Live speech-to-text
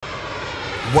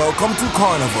Welcome to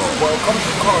Carnival. Welcome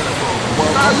to Carnival.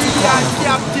 Welcome to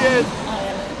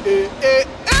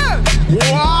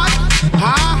Carnival. What?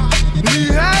 Huh?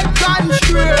 Me head gone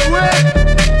straight away.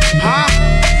 Huh?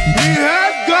 Me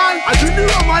head gone. I didn't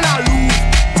remember lose.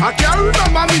 I can't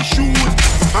remember me shoes.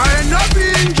 I end up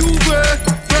in Juve.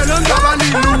 Well, I'm never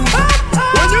lose.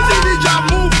 When you see the job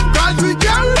move, cause we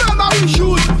can't remember we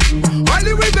shoes.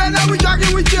 Only we bend and we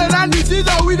jogging with jail, and this is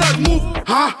how we don't move.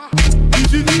 Huh?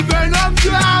 This is the Venom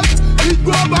job. It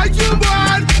go bite you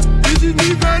bad. This is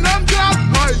the Venom job.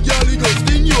 My girl, it go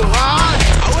sting you hard.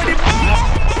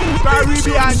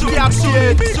 Caribbean captain.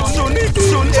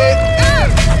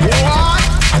 What?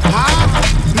 Huh?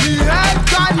 Me head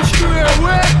gone straight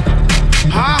away.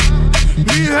 Huh?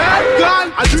 Me head gone.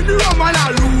 I didn't remember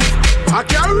lose. I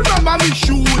can't remember me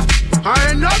shoes.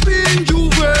 I end up in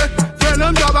Juve.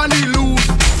 Venom job and he lose.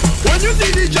 When you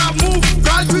see the job move,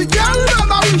 cause we can't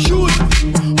remember we shoot.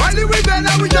 Only we bend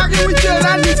and we jogging with jail,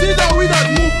 and this is how we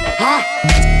don't move. Huh?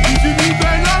 This is the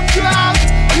Venom job.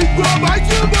 It go bite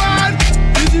you bad.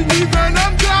 This is the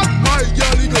Venom job. My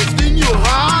girl, it go sting you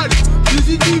hard. This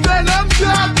is the Venom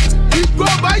job. It go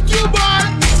bite you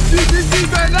bad. This is the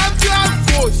Venom job.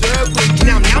 Force everything.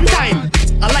 Nyam time.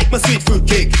 I like my sweet fruit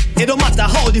cake. It don't matter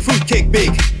how the fruit cake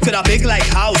big. Could I big like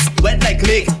house, wet like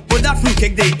lake. Put that fruit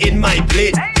cake day in my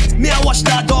plate. Me I wash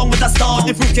that down with a start.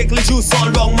 The fruit cake juice all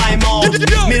wrong my mouth.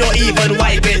 Me don't even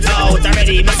wipe it out. I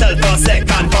ready myself for a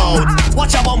second bout.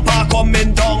 Watch a bumper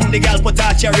coming down. The girl put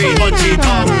a cherry on she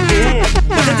tongue.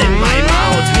 Put it in my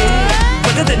mouth.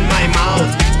 Put it in my mouth.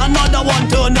 Another one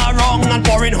turn around and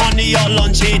pouring honey all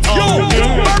on she tongue.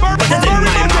 Put it in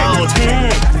my mouth.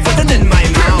 Put it in my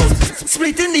mouth.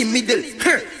 Split in the middle.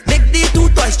 Make the two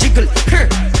toys jiggle.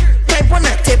 Climb on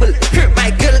that table.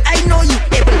 My girl, I know you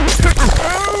able.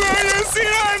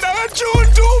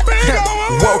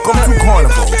 Welcome to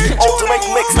Carnival, the ultimate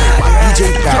mixtape by DJ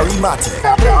Barry Mate.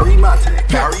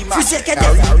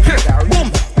 Boom.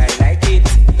 I like it.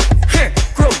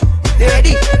 Crow, they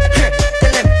ready?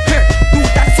 Tell them, do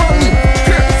that for me.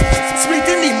 Split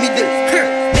in the middle.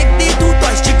 Make the two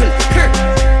toys jiggle.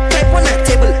 Climb on that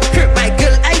table. My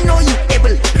girl, I know you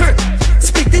able.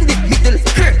 Split in the middle.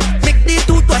 Make the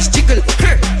two toys jiggle.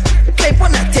 Climb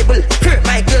on that table.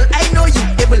 My girl, I know you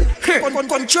able.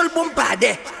 Control bumper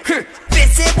there.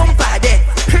 Face bumper there.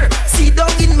 Sit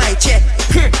down in my chair.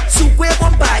 Soup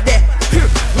bumper there.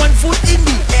 1 foot in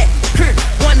the air.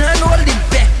 1 hand holding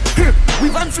back.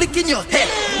 With 1 flick in your head.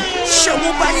 Show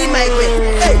me body my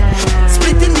way. Hey,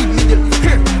 split in the middle.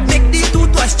 Make the two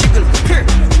toys jiggle.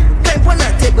 Climb on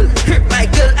that table. My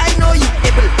girl, I know you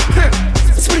able.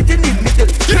 Split in the middle.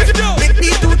 Make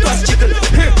the two toys jiggle.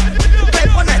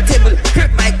 Climb on that table.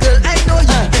 My girl, I know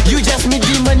you. You just meet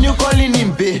the man, you calling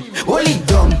him babe. Hold it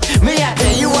down. Me I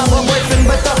tell you have a boyfriend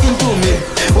but talking to me.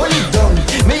 Hold it down.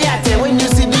 Me I tell when you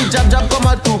see the jab come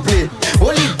out to play.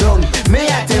 Hold it down. Me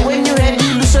I tell when you hear the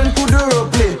illusion to the role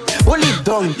play. Hold it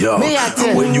down. Yo, me I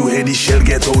tell when you hear the shell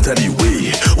get out of the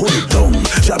way. Hold it down.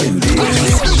 Jabbing day.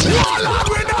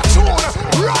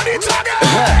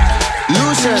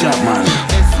 Lucian. Chapman.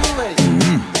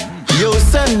 Yo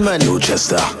son man. Yo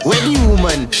Chester. Where the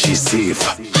woman? She's safe.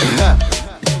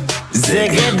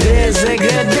 Zegede.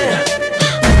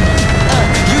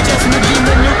 You just meet the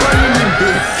man, you calling him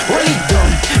babe. Hold it down.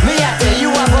 Me I tell you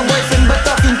have a boyfriend but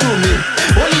talking to me.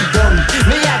 Hold it down.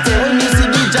 Me I tell when you see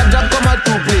the jab come out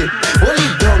to play. Hold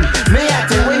it down. Me I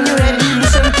tell when you hear the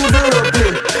illusion to the role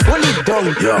play. Hold it down.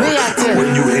 Yo, Me I tell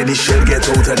when you hear the shell get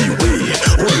out of the way.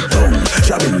 Hold it down.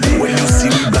 Jabbing day. When you see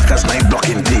me black as night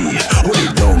blocking day. Hold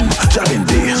it down. Jabbing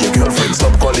day. Your girlfriend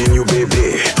stop calling you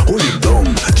baby. Hold it down.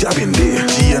 Jabbing day.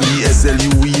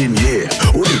 GNDSLU we in here.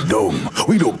 Hold it down.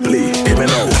 We don't play. Hey me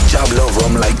now. Jab love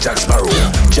rum like Jack Sparrow.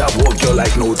 Jab walk you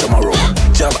like no tomorrow.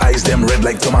 Jab eyes them red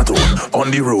like tomato.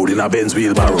 On the road in a Benz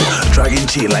wheelbarrow. Dragging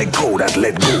chain like cow that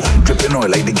let go. Dripping oil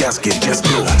like the gasket just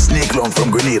blow. Snake long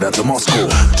from Grenada to Moscow.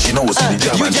 She knows the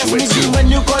jab you and she just waits meet you. him when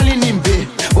you calling him babe.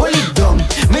 Hold it down.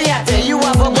 Me I tell you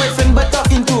have a boyfriend but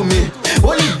talking to me.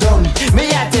 Hold it down. Me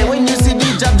I tell when you see the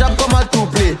jab come out to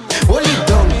play. Hold it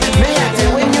down. Me I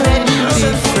tell when you hear the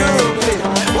illusion to the role play.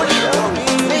 Hold it down.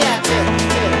 Me I tell.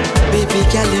 Baby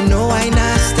girl, you know I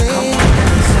not stay.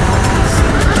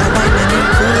 That wine and it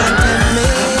cool and tempt me.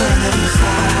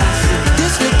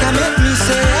 This liquor make me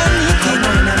say anything.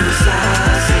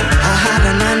 I had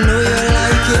and I know you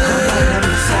like it.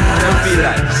 Don't feel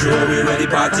like show me where the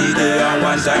party there and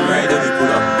one time right we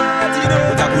pull up.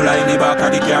 Put a cooler in the back of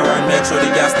the car and make sure the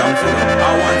gas tank full up.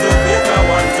 I want to feel, I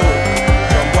want to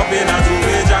jump up in a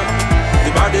two-way jam.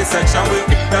 The body section with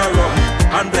the rum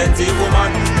and plenty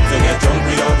woman. So get drunk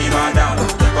without give a damn.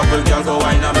 Couple girls go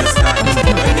wine and miss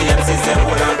that.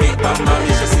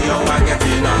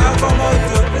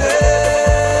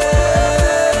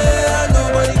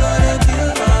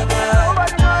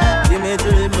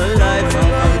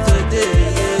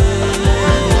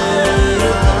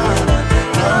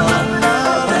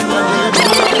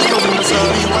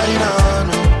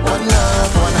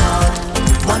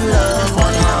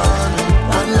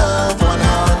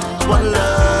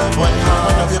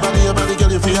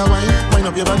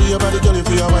 girl, if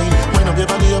you wine. Wind up your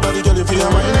body, girl, if you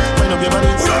wine. Wind up your body.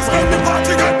 Who does make the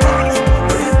party get on?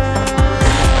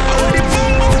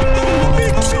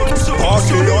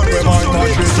 Party on with my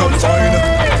country some fine.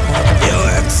 Yo,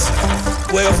 X,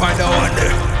 where you find the one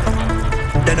there?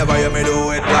 They never hear me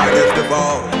do it like this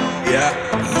before. Yeah,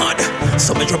 mad.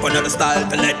 So me drop another style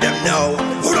to let them know.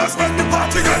 Who does make the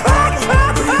party get on?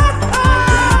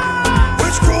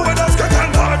 Which crew with us get on?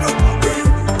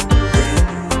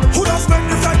 Who does make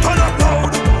the flight turn up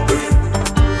loud?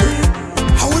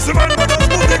 How is the man with us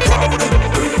move the crowd?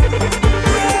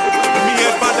 Me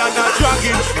a bad and a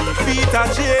dragon, 3 feet a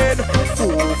chain, 4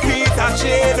 feet a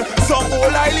chain. Some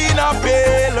old Eileen a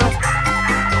bail.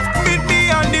 Meet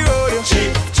me on the road.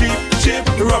 Chip, chip, chip.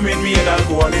 Rumming me and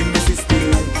alcohol in the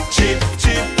system. Chip,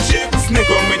 chip, chip. Snake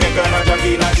on me neck and a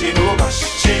dragon a chain. Oh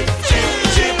gosh. Chip, chip,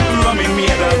 chip. Rumming me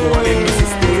and alcohol in the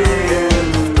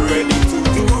system. Ready to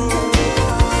do.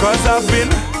 Cause I've been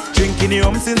drinking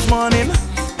the since morning.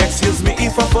 Excuse me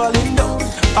if I'm falling down.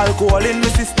 Alcohol in the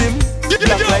system.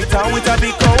 Black light out with a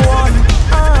big one.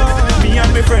 Me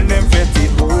and my friend them fetty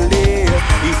whole day.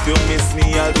 If you miss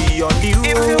me, I'll be on the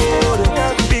road.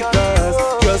 Because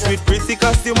girls with pretty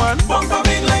costume and bumper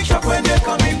big like shop when they're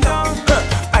coming down.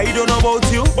 I don't know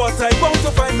about you, but I bound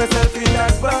to find myself in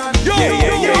that band. Yeah.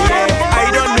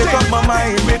 I don't make up my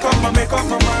mind, make up my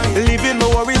mind. Leaving my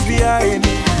worries behind.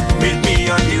 Meet me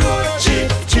on the road.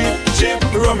 Chip, chip, chip.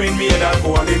 Rumming me and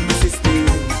alcohol in the system.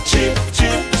 Chip,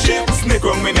 chip, chip. Snake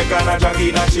on me neck and a jag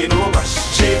in a chain. Oh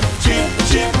gosh. Chip, chip,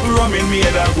 chip. Rumming me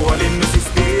and alcohol in the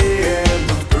system.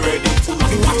 Ready to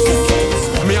do.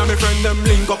 Me and my friend them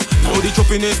link up. Now the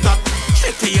chopping is that.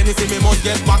 Check the anything me must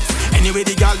get back. Anyway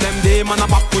the girl them day man a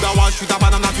pop. Coulda one shoot a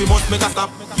banana we must make a stop.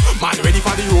 Man ready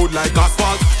for the road like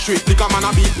asphalt. Straight liquor man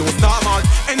a beat no star malt.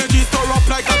 Energy store up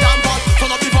like a damn pot. Turn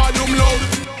up the volume loud.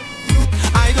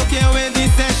 I don't care where this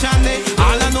session day.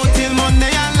 All I know till Monday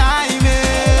alive,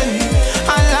 yes.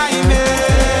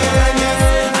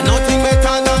 And nothing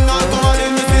better than alcohol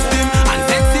in the system. And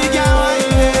sexy girl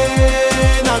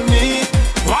whining on me.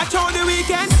 Watch how the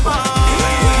weekend spoil.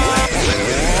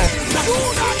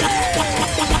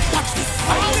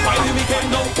 I go spoil the weekend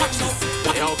now. Watch this.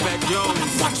 Yo, Beck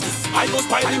Jones. Watch this. I go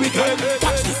spoil the weekend.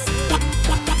 Watch this.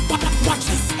 Watch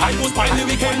this. I go spoil the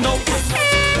weekend now.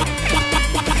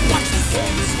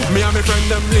 Me and my friend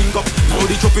them link up. Now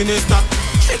the chopping is that.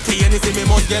 Check the anything me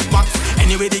must get back.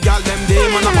 Anyway the girl them day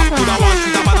man a back. Coulda one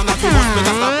shoot a banana we must make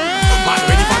a stop. Man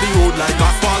ready for the road like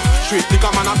asphalt. Straight liquor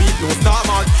man a beat no star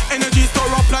malt. Energy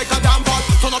store up like a damn pot.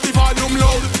 Turn up the volume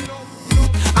loud.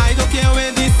 I don't care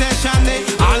where this session day.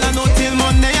 All I know till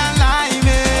Monday alive,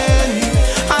 yes.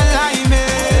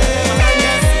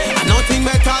 And nothing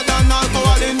better than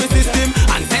alcohol in the system.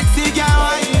 And sexy girl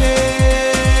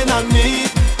whining on me.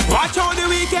 Watch how the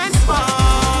weekend spoil.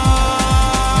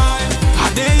 A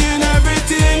day in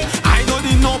everything. I don't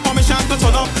need no permission to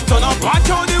turn up. Watch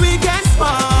how the weekend spoil.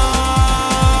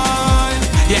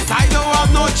 Yes, I don't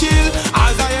have no chill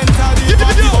as I enter the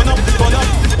party. Turn up.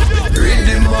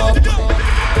 Rhythm up.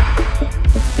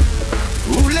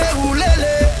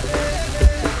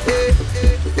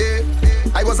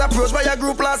 I was approached by a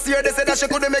group last year. They said that she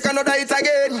couldn't make another hit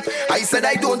again. I said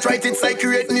I don't write it, I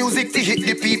create music to hit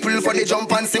the people for the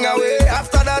jump and sing away.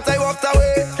 After that I walked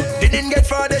away. Didn't get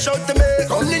far, they shout to me.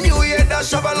 Come the new year, that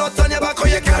shove a lot on your back, or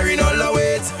you're carrying all the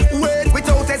weight. Wait,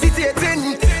 without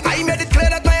hesitating, I made it clear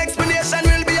that my explanation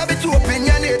will be a bit too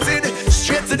opinionated.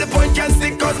 Straight to the point, can't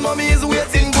stick, cause mommy is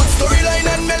waiting. Good storyline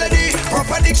and melody,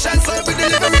 proper diction, serve with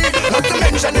delivery. Not to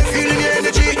mention the feeling, the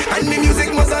energy, and the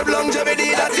music must have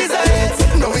longevity. That is a hit.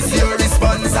 Now it's your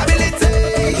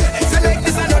responsibility to make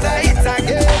this another hit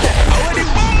again.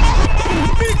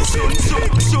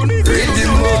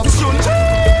 Rhythm up.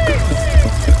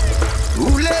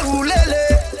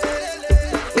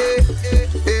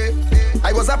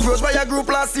 I was approached by a group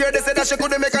last year. They said that she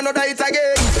couldn't make another hit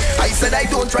again. I said I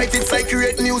don't write it, I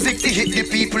create music to hit the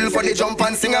people for the jump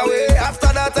and sing away.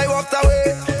 After that I walked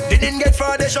away. Didn't get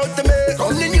far, they shout to me.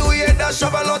 Come the new year, that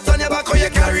shove a lot on your back, or you're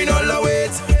carrying all the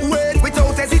weight. Wait,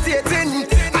 without hesitating,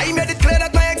 I made it clear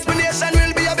that my explanation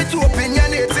will be a bit too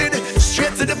opinionated.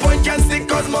 Straight to the point, can't stick,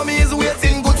 cause mommy is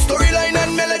waiting. Good storyline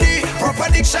and melody,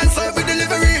 proper diction, serve with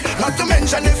delivery. Not to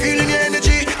mention the feeling, the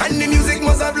energy, and the music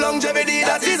must have longevity.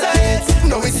 That is a hit.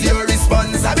 Now it's your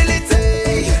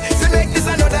responsibility to make this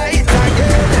another hit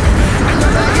again.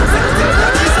 Another hit again.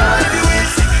 That is how I do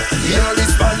it. Your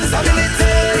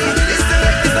responsibility is to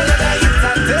make this another hit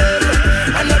again.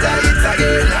 Another hit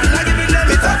again. I'm not giving them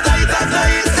it after hit after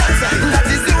hit. That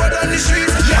is the word on the street.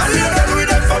 And we are done with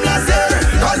them from last year,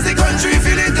 cause the country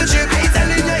feeling the chip. I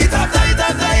telling you hit after hit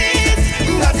after hit.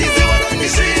 That is the word on the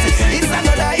street. It's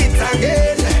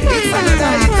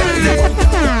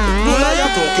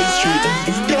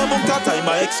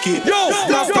escape.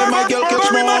 Last time my girl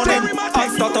catch me morning,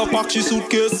 I start to pack she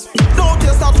suitcase. Don't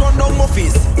you start run down my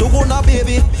face. Don't go now,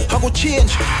 baby, I go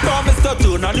change. Promise to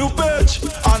turn a new page.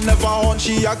 I never want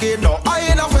she again, no. I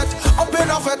ain't a vet, up in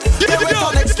a vet. They wait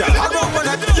on next girl, I run my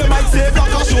neck. You might say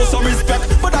black and show some respect,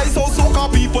 but I so soca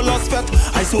people are sweat.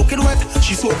 I soaking wet,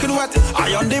 she soaking wet.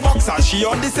 I on the box and she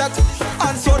on the set.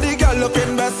 And so the girl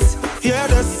looking best. Hear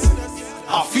this,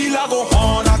 I feel I go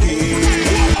on again.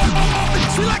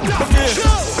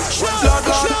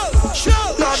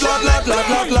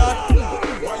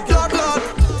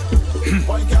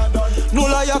 No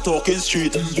liar talking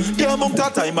street. The amount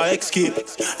of time I escape.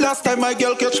 Last time my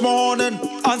girl catch me morning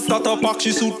and start to pack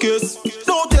she suitcase.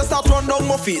 Don't you start run down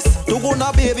my face. Don't go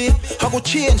now, baby, I go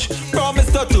change.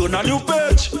 Promise to turn a new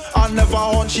page. I never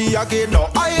want she again, no.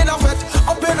 I ain't a vet,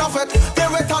 up in a vet. They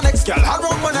wait on next girl, I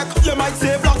run my neck. You might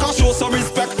say black and show some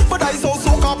respect, but I so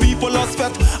soca people are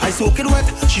sweat. I soaking wet,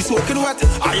 she soaking wet.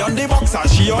 I on the box and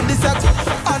she on the set.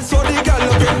 And so the girl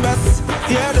looking best.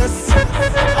 Hear this, I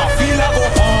feel I go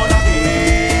on again.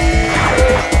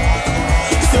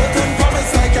 Certain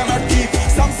promise I cannot keep.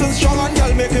 Samson strong and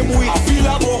girl make him weak. I feel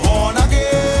I go on again.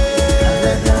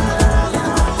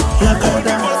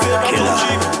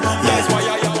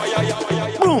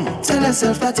 Tell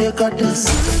yourself that you got this.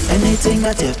 Anything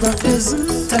that you practice.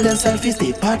 Tell yourself it's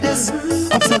the hardest.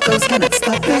 Obstacles cannot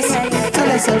stop this. Tell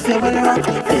yourself you will rock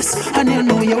this, and you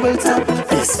know you will top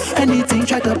this. Anything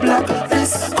try to block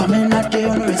this, coming at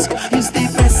your own risk. It's the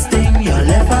best thing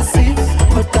you'll ever see.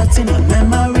 Put that in your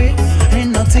memory.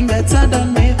 Ain't nothing better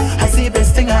than me. I see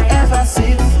best thing I ever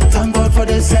see. Thank God for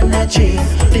this energy.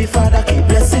 The Father keep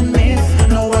blessing me.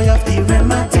 Now I have the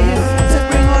remedy to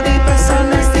bring all the best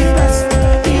and that's the best.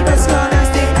 The best Lord is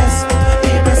the best.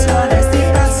 The best Lord is the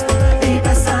best. The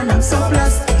best and I'm so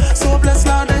blessed. So blessed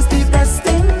Lord is the best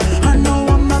thing. I know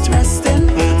I'm not resting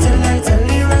till I tell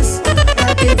the rest.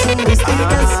 That it's always the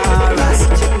best.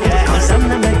 Cause I'm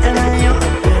not better than you,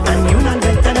 and you're not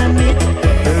better than me.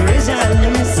 Raise your hand,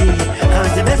 let me see.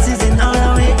 Cause the best is in all the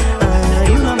way.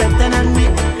 You're not better than me,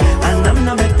 and I'm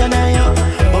not better than you.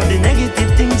 But the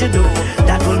negative things you do,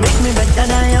 that will make me better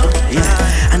than you.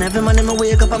 Yeah. And every morning I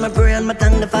wake up and I pray and I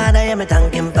thank the Father, yeah, I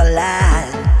thank Him for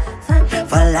life.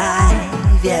 For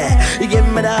life, yeah. He gave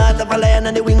me the heart of a lion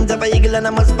and the wings of an eagle, and I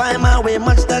must find my way,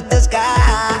 much touch the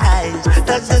skies.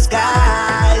 Touch the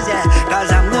skies, yeah.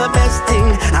 Cause I'm the best thing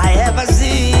I ever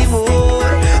see, boy.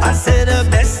 I say the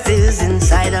best is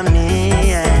inside of me,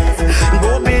 yeah.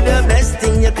 Go be the best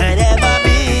thing you could ever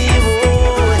be,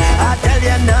 boy. I tell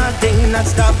you nothing not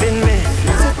stopping me.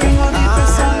 So bring on the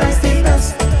best, Lord is the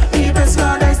best. The best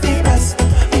Lord is the best.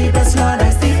 The best Lord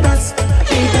is the best. The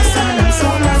best and I'm so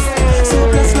blessed. So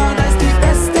blessed Lord is the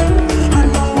best thing. I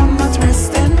know I'm not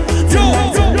resting till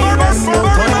I tell the rest.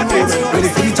 Ready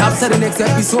for the job to the next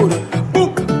episode.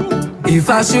 Book. If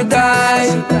I should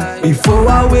die before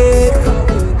I wake,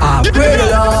 I pray the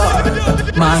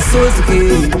Lord, my soul's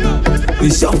okay. We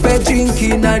shop and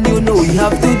drinking and you know you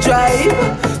have to drive.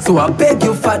 So I beg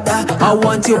you, Father, I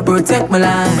want you to protect my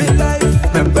life.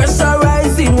 My pressure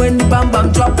rising when the bam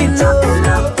bam dropping low.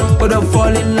 But I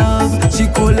fall in love, she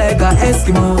cold like a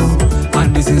Eskimo.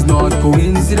 And this is not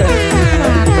coincidence.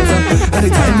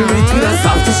 Anytime we reach with a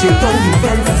soft to shake on the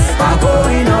fence, I go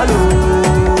in alone.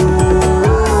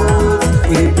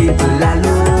 With the people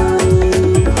alone.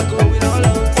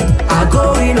 I go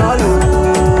in alone.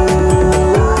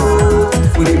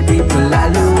 With the people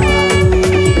alone.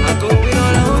 I go in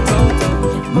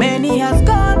alone. Many has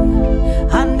gone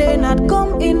and they not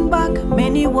coming back.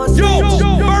 Many was rich,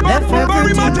 left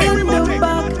everything in the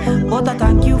back. But I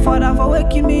thank you, Father, for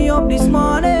waking me up this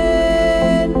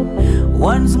morning.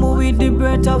 Once more with the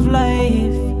breath of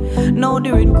life. Now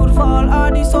the rain could fall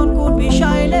or the sun could be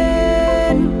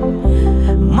shining.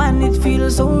 Man, it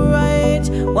feels so right.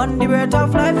 When the breath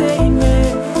of life they in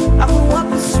me, I can walk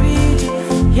the street,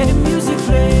 hear the music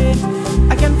play.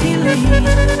 I can feel the heat.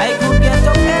 I could get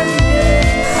up every day.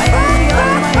 I can feel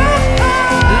on my head.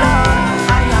 Lord,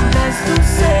 I am blessed to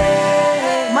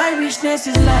say, my richness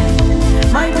is life.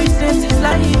 My business is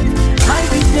life. My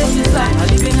business is life. I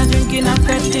live in a drinking and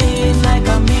fetting like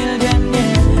a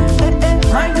millionaire.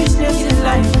 My business is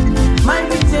life. My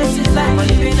business is life. I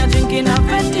live in a drinking and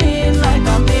fetting like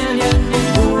a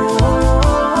millionaire.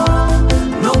 Oh,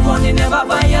 no money never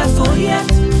buy a soul yet.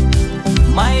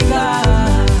 My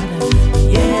God,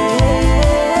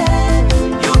 yeah.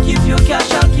 You keep your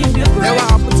cash, I'll keep your bread. Never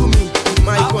happened to me in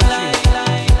my country.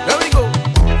 There we go.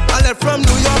 I left from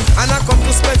New York and I come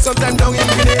to spend some time down in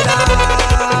Grenada.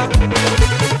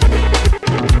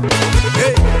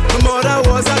 Hey, my mother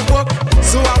was at work,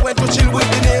 so I went to chill with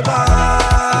the neighbor.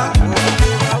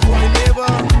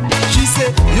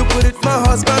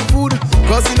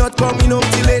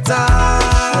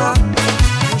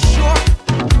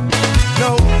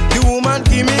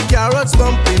 carrots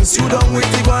dumpling, you done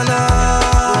with iguana.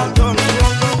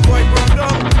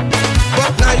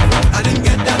 But knife, I didn't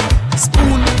get that.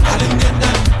 Spoon, I didn't get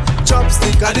that.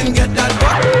 Chopstick, I didn't get that.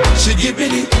 But she give me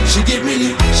the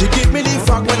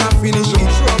fuck when I finish it.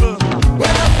 When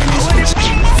I finish it.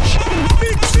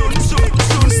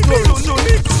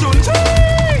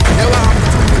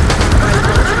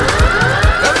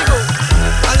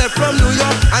 I left from New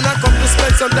York and I come to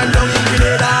spend some time down in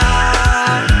Grenada.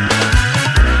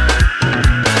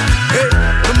 Hey,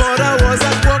 the mother was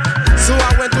at work, so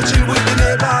I went to chill with the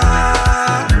neighbor.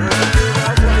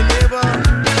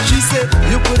 She said,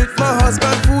 you could eat my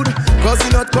husband food, cause he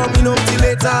not coming home till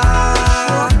later.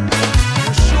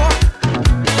 You sure?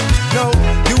 No,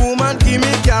 the woman give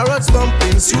me carrots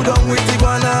dumplings, you done with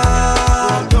iguana.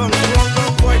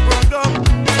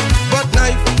 But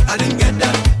knife, I didn't get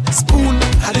that. Spoon,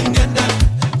 I didn't get that.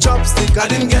 Chopstick, I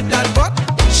didn't get that. But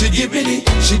she give me the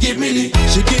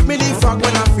fuck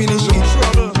when I finish it.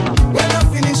 When I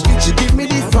finish it, she give me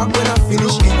the fuck when I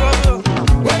finish it.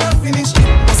 When I finish it,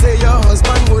 I say your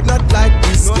husband would not like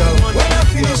this girl. When I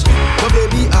finish it, but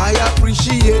baby I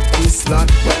appreciate this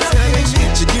lot. When I finish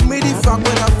it, she give me the fuck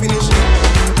when I finish it.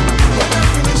 When I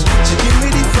finish it, she give me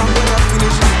the fuck when I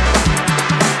finish it.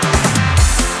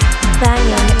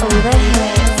 Banging all the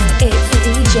hits, it's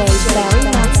DJ Barry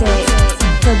Matic.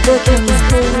 For bookings,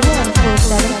 call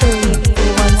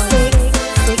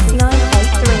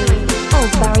 1473-416-6983 or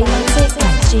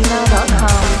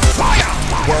barrymatic@gmail.com.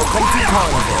 Welcome to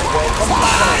Carnival. Welcome to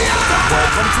Carnival.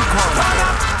 Welcome to Carnival.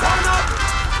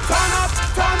 Turn up.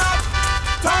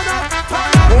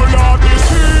 Oh Lord, this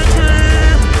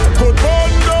team, good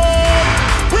bundle.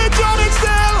 We got it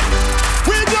still.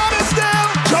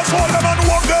 Just hold them and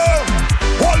walk them.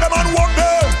 Hold them and walk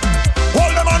them.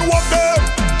 Hold them and walk them.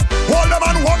 Hold them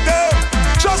and walk them.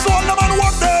 Just hold them and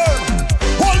walk them.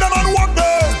 Hold them and walk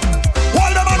them.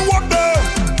 Hold them and walk them.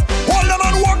 Hold them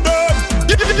and walk them.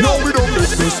 No, we don't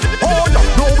business. Oh yeah,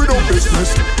 no, we don't business.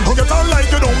 Don't get on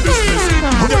like you don't business.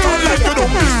 Don't get on like you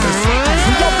don't business.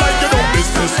 Free up like you don't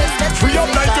business. Free up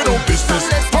like you don't business.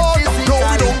 Oh yeah, no,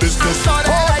 we don't business. Oh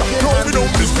yeah, no, we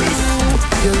don't business.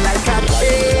 You like a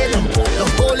chain, the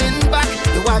holding back.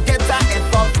 You are get a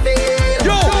F of fail.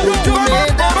 Yo, you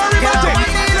made that girl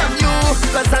whining on you,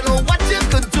 'cause I know what you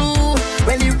could do.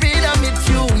 When you read and meet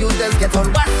you, you just get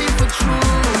on wassy for true.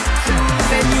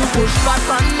 Then you push back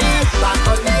on me, back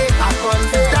on me, back on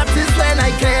me. That is when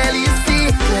I clearly see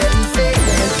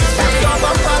that you're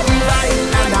bumper divine,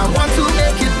 and I want to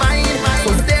make it mine. So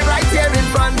stay right here in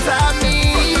front of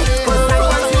me, 'cause I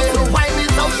want you to wipe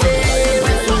it out shame.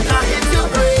 When you can hit your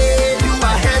brain, you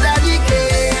ahead of the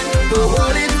game. Don't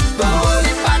hold it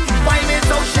back, wipe it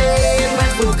out shame.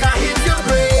 When you can hit your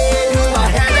brain, you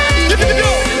ahead of the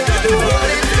game. Don't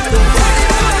hold it back.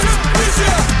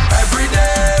 Every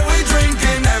day we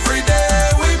drinking, every day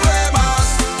we play mass.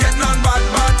 Get none bad.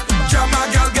 Jam a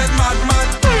girl get mad.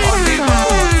 On the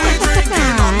boat we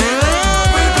drinking, on the road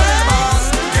we play mass.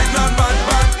 Get none bad.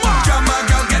 Jam a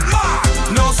girl get mad.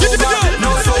 No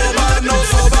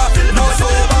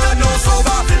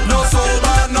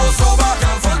sober.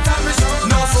 Can't fuck that bitch.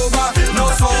 No sober.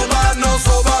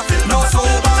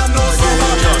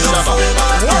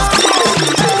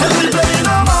 Every day in a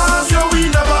mass, yeah, we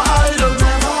never idle.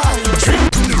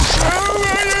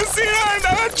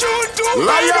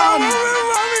 Lion.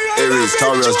 Aries,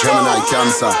 Taurus, Gemini,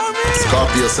 Cancer,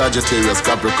 Scorpio, Sagittarius,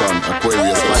 Capricorn,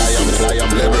 Aquarius, Lion,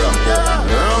 Libra.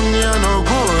 Wrong, you no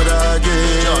good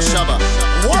again. Yo, Shabba.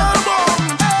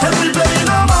 Every day in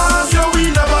a mass, yeah, we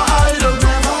never idle.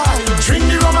 Drink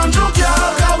the rum and joke,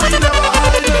 yeah, we never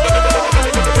idle.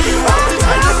 We want it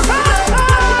idle.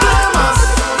 Blame us.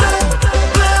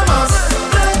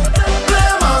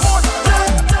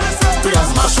 We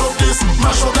just mash up this,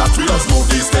 mash up that. We just move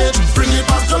this stage, bring it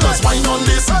back. Just wine on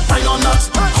this, wine on that.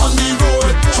 On the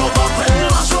road, show back when we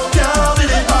mash up, yeah, we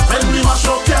live back. When we mash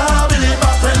up, yeah, we live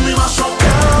back. When we mash up,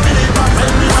 yeah, we live back.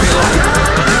 When we mash up,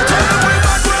 yeah.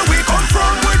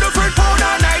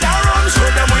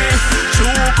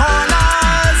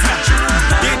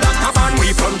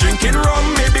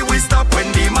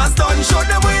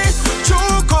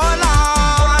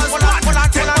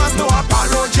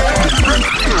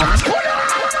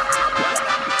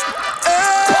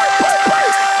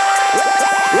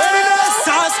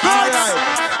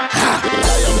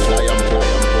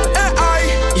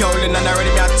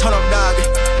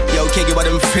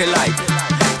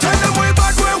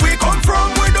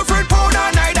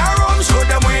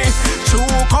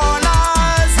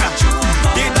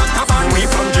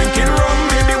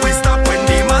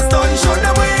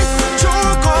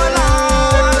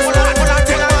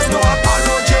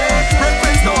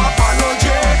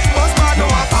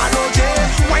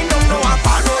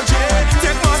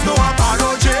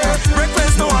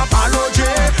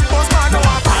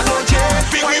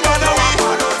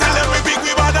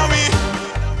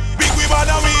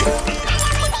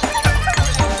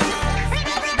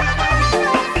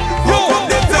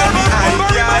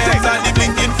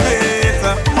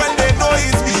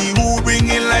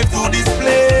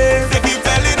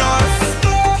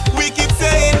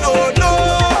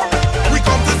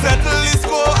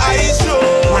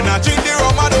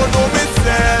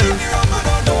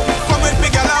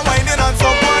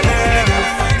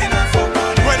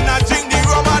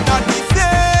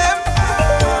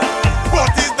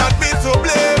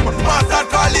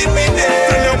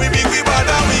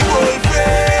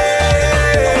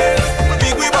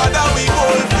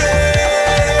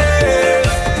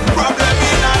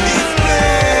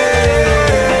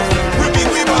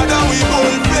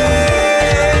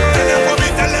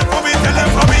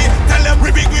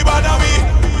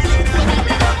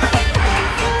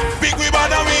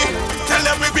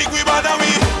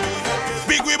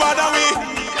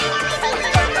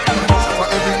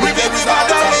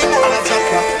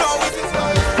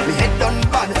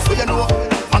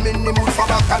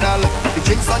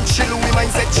 and chill, we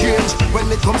mindset change. When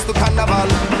it comes to Carnival,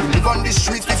 we live on the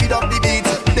streets, we feed up the beat.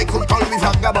 They could call me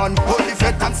vagabond, hold the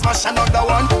fret and smash another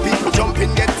one. People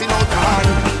jumping, getting out of hand.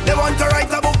 They want to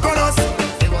write a book on us.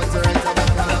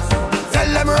 Tell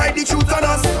them write the truth on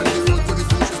us.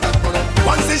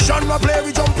 Once the genre play,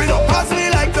 we jumping up as we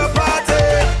like to party.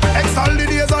 X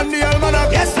holidays on the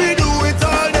almanac, yes we do it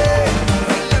all day.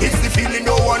 It's the feeling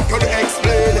no one could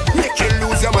explain. Make you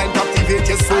lose your mind, captivate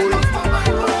your soul.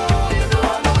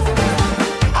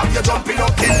 Have you jumping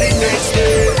up till the next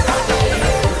day.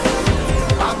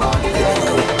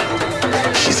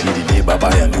 She see the neighbor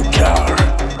buy a new car.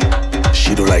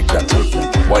 She don't like that.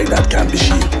 Why that can't be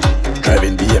she?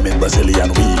 Driving BM in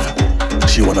Brazilian weave.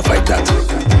 She wanna fight that.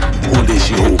 All day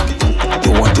she hope.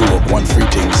 Don't want to work, want free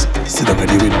things. Sit down at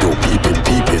the window, peeping.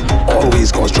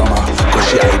 Always cause drama. Cause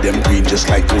she eye them green just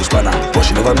like Toast Banner. But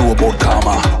she never know about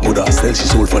karma. Mother still she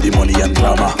sold for the money and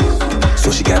glamour.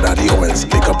 So she gather the oils,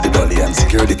 pick up the dolly and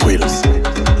secure the quails.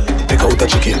 Pick out the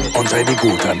chicken, untie the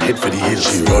goat and head for the hills.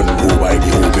 She run, go by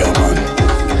the Obia man.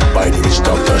 By the witch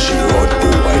doctor, she run,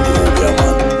 go by the Obia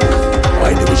man.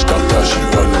 By the witch doctor, she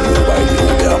run, go by the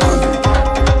Obia man.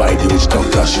 By the witch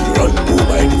doctor, she run, go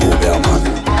by the Obia man.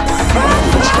 By the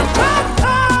witch doctor.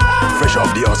 Fresh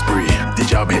off the osprey, the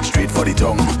job head straight for the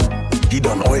tongue. He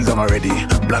done oil done already,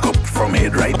 black up from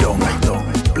head right down.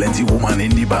 Plenty woman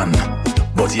in the band,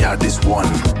 but he had this one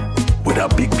with a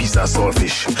big piece of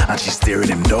saltfish, and she staring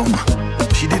him down.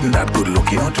 She didn't that good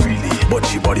looking, not really, but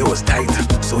she body was tight.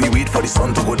 So he wait for the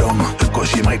sun to go down, cause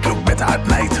she might look better at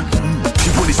night. She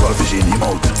put the saltfish in him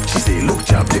mouth. She say, look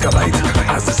chap, take a bite.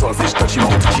 As the saltfish touch him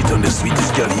out, she turned the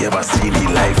sweetest girl he ever seen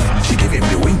in life. She gave him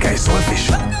the wink eye saltfish.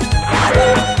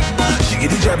 She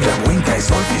give the jab wink eye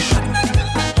saltfish.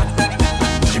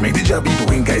 She make the jab eat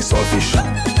wink eye saltfish.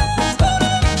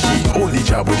 She hold the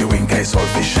jab with the wink eye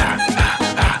saltfish.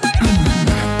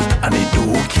 And he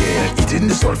don't care, eating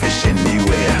the saltfish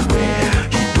anywhere.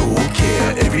 He don't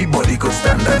care, everybody could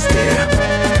stand and stare.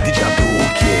 The jab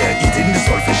don't care, eating the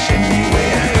saltfish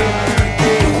anywhere.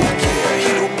 He don't care,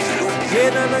 he don't care.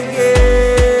 Again and again.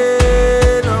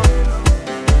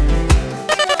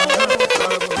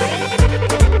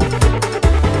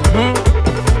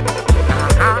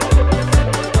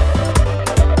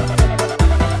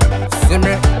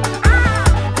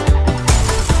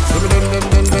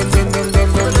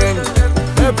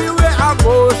 Everywhere I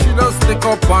go, she does stick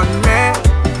up on me.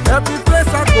 Every place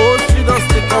I go, she does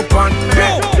stick up on me.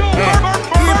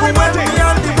 Even when me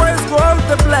and the boys go out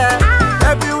to play,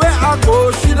 everywhere I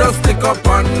go, she does stick up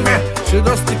on me. She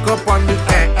does stick up on the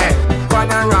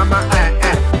Panorama,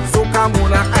 Soca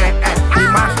Muna, the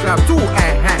mash club too,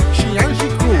 she and she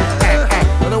crew,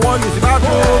 you don't want to use the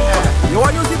bathroom. You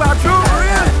want to use the bathroom?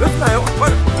 Listen now,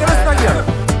 listen here.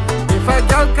 If a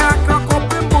girl can't cock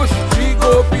up in bush, she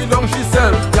go pee down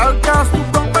herself. Girl can't stoop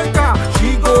down by car,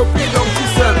 she go pee down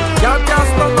herself. Girl can't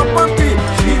stand up and pee,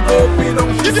 she go pee down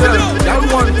herself. Girl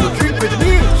want to drink with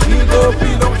me, she go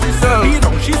pee down herself. Pee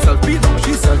down herself, pee down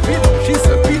herself, pee down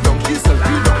herself, pee down herself,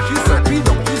 pee down herself, pee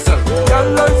down herself. Girl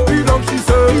likes pee down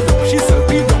herself, pee down herself,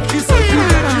 pee down herself, pee down herself, pee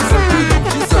down herself, pee down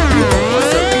herself,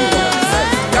 pee down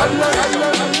herself. Girl likes.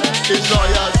 It's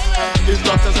lawyers, it's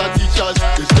doctors and teachers,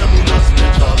 it's them who does the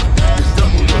job. It's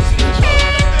them who does the job.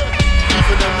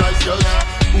 Even them nice girls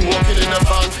who walking in the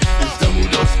bank, it's them who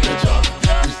does the job.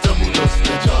 It's them who does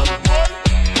the job.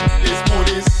 It's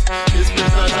police, it's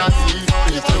prisoners and thieves,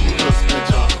 it's them who does the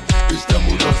job. It's them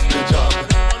who does the job.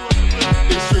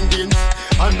 It's string beans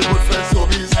and the good friends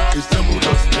hobbies, it's them who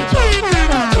does the job. It's them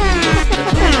who does the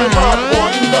job.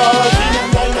 Wonder, Gina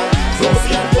and Dinah,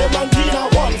 Sophie and Deb and Gina,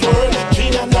 one for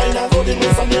Gina and Dinah, go the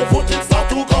race and their foot it start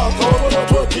to cock. How about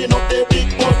a twerk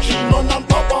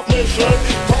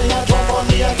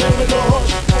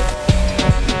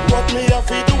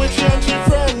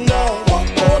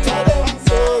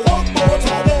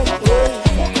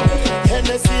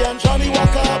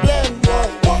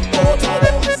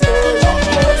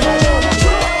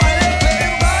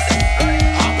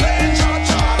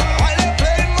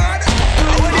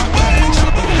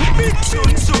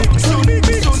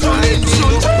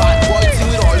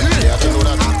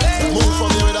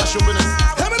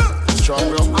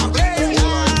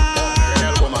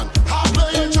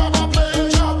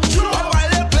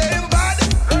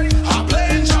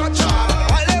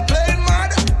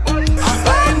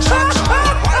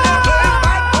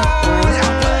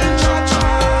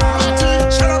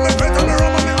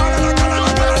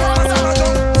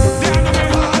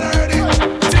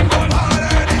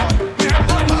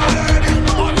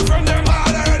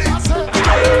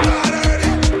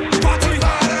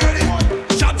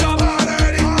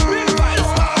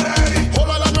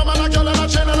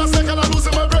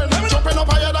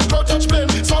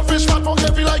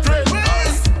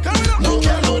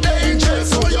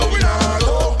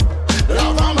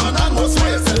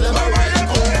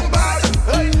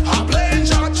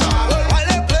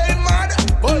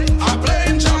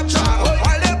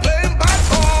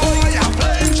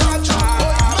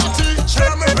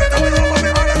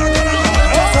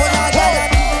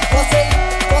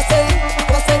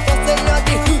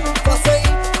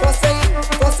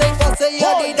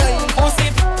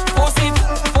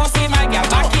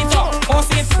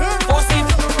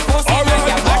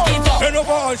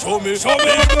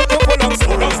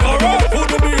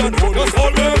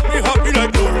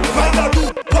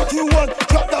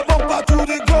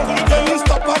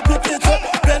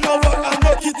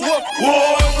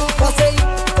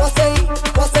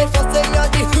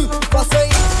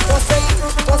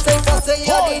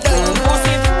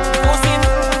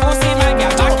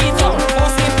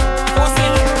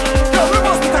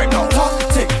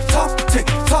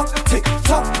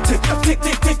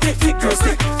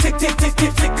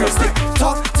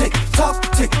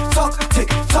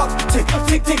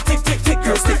tick, tick, tick, tick, tick,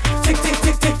 girl stick, tick, tick,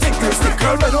 tick, tick, tick, girl stick.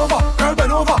 Girl bend over, girl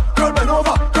bend over, girl bend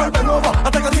over, girl bend over. I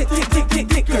take a tick, tick, tick, tick,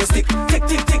 tick, girl stick, tick,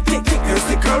 tick, tick, tick, tick, girl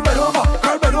stick. Girl bend over,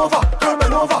 girl bend over, girl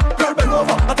bend over, girl bend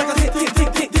over. I take a tick, tick, tick,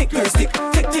 tick, tick, girl stick,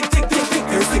 tick, tick, tick, tick, tick,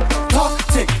 girl stick. Talk,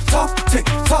 tick, talk, tick,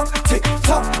 talk, tick,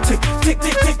 talk, tick, tick,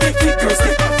 tick, tick, tick, tick, girl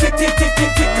stick, tick, tick, tick,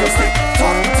 tick, tick, girl stick.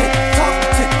 Talk, tick, talk,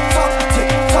 tick, talk,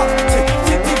 tick, talk, tick,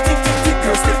 tick, tick, tick, tick, tick,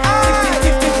 girl stick, tick,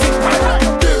 tick, tick, tick, tick.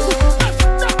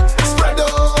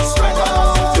 Spread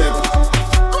out, dip.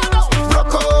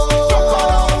 Rock out,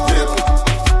 dip.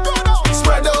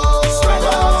 Spread out,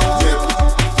 dip.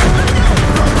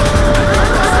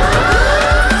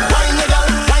 Wine the gal,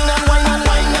 wine and wine and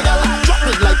wine the gal. Drop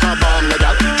it like a bomb the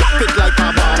gal. Drop it like a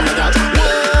bomb the gal.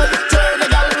 Whoa, turn the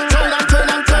gal, turn and turn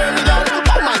and turn the gal.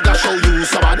 Oh my gosh, show you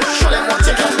so bad. Show them what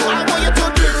you can do. I want you to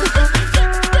dip.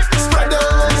 Spread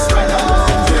out,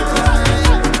 dip.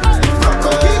 Rock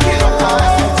out, dip.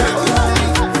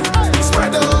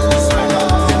 Spread out,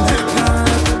 dip.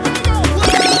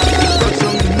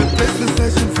 It's a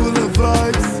session full of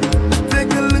vibes.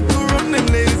 Take a look around, them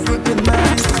ladies looking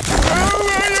nice.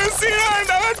 When you see her,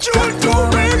 that tune too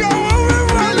big, I want me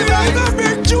money like a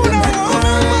big tune, I want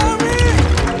me mommy.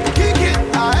 Kick it,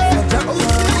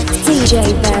 DJ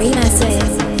Very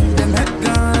Massive. them head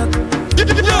gone.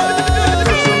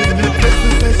 It's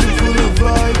a session full of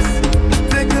vibes.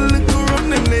 Take a look around,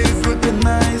 them ladies looking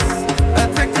nice. I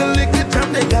take a lick at them,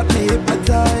 they got me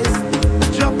hypnotized.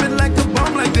 Drop it like a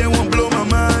bomb, like they won't blow my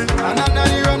mind. And under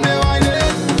the rum they wine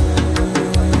it.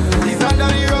 He's under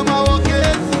the rum I walk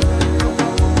it.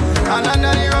 And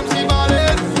under the rum she ball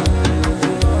it.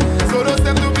 So those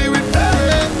them to be with me.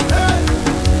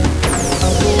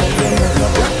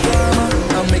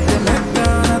 I'll make them head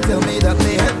down. Tell me that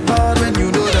they head bad when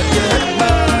you know that you head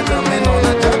bad. I'm in on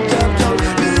a job.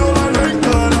 They all are like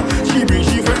that. She brings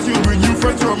she friends, you bring you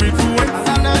friends from influence. And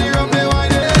under the rum they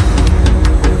wine it.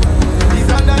 He's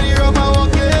under the rum I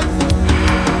walk it.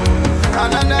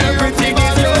 And under the rum she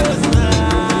ball it.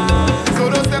 So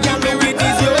those them to be with me.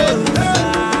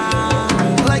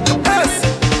 Like a bus.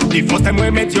 The first time we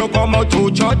met you come out to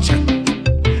church.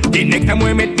 The next time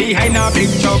we met behind a big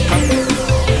truck.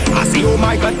 I see, oh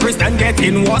my God, Christian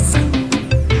getting worse.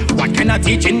 What kind of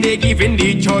teaching they give in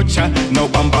the church? Now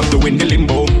bam bam doing the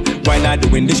limbo while I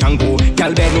doing the shango.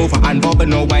 Girl bend over and bubble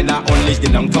now while I unleash the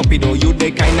long torpedo. You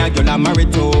the kind of girl I'm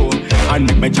married to and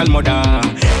make my child mother.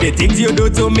 The things you do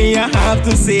to me, I have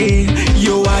to say,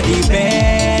 you are the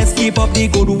best. Keep up the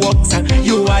good works.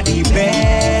 You are the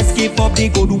best. Keep up the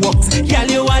good works. Girl,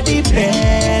 you are the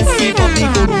best. Keep up the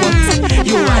good works.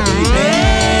 You are the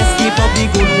best. Keep up the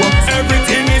good works.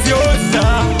 Everything is yours.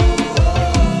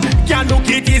 Can't look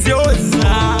it is yours.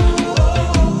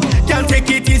 Can't take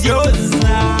it is yours.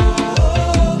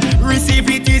 Receive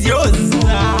it is yours.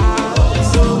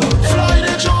 Fly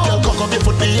the truck, cock up your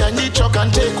foot behind the truck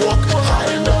and take walk.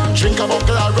 Drink a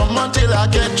buckle of rum until I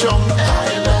get drunk.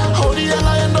 How the hell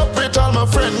I end up with all my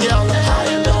friend, girl?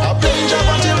 I play job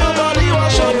until my body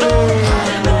was shut down.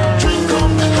 Drink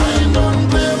up, I ain't done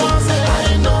play once. I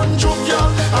ain't done joke, girl.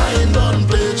 I ain't done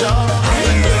play job.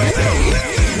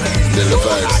 Little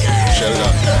vibes, shell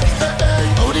up.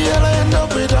 How the hell I end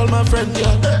up with all my friend,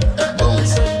 girl?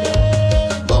 Bounce,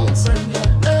 bounce,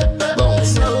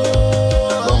 bounce,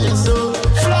 bounce.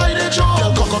 Fly the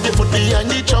truck, cock up your foot behind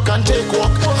the truck and take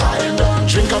walk.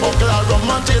 Drink a buckle of rum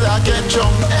until I get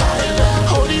drunk.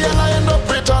 How the hell I end up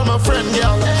with all my friend,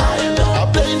 girl? I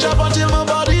play job until my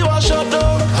body was shut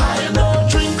down.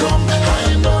 Drink up,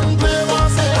 I ain't done play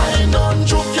once. I ain't done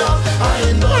joke, girl. I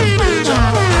ain't done play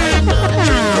job. I ain't done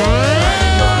drink up. I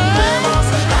ain't done play once.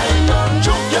 I ain't done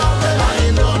joke, girl. I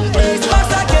ain't done play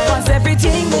job. Once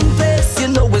everything in place, you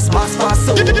know it's mass fast.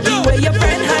 So the way your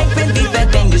friend hyping the vet,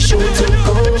 then you show to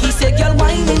go. He said, girl,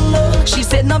 whining low. She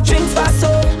said, no drinks fast, so.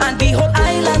 And the whole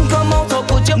island come out, how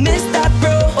could you miss that,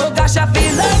 bro? Oh gosh, I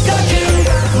feel like a king.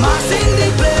 Mass in the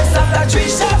place,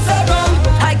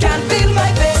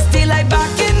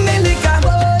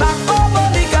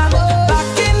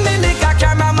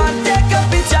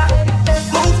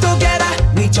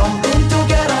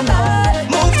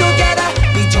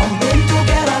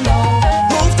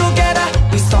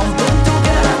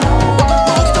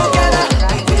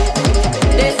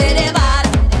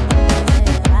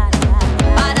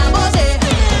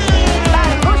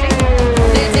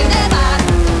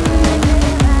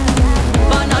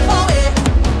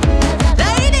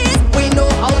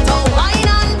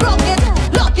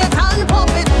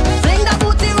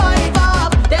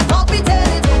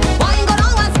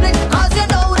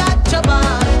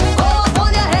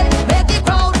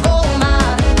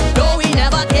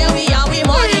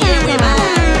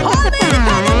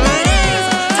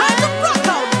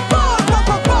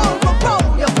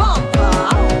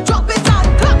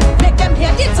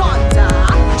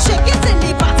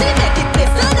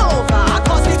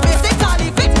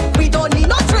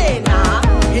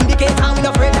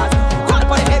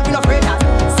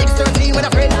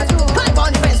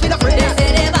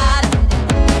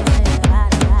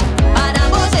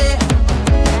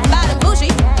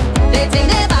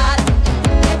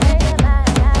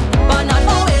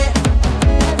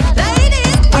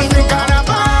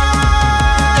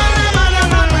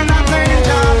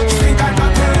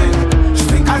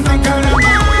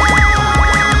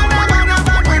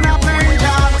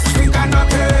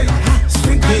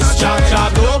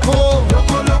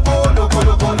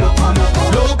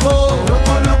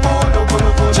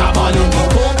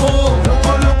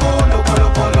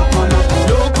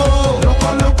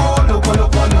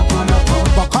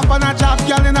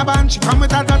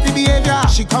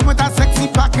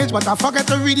 package, but I forget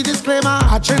to read the disclaimer.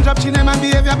 I change up she name and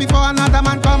behavior before another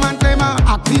man come and claim her.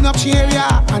 I clean up she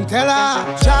area and tell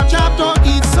her, chop chop don't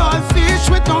eat saltfish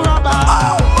with no rubber.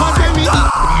 Cause when we eat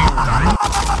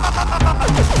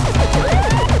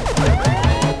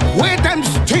where them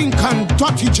stink and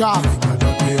dirty job.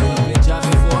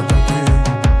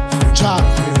 Job.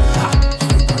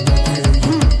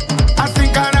 I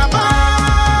think I'm a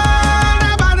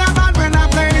bad when I'm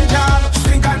playing job.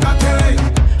 Stink and dirty.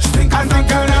 Stink and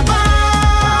think I'm a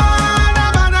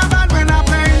bad when I'm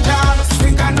playing job.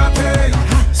 Stink and dirty.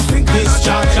 Stink and this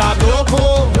job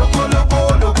loco.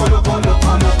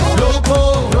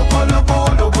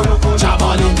 Job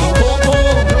all in the coco.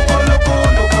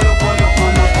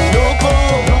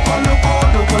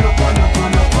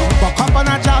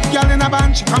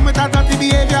 She come with her dirty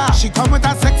behavior. She come with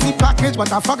her sexy package,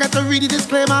 but I forget to read the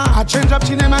disclaimer. I change up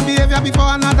she name and behavior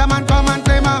before another man come and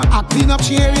claim her. I clean up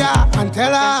she area and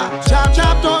tell her, chop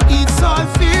chop don't eat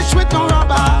saltfish with no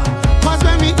rubber. Cause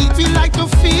when we eat we like to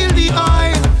feel the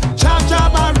oil. Chop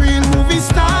chop a real movie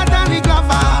star Danny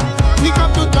Glover. We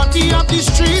come to dirty up the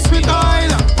streets with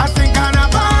oil. I think I'm a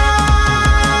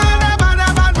bad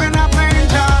when I'm playing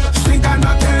job. Stink and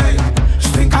dirty.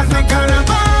 Stink and think I'm a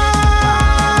bad.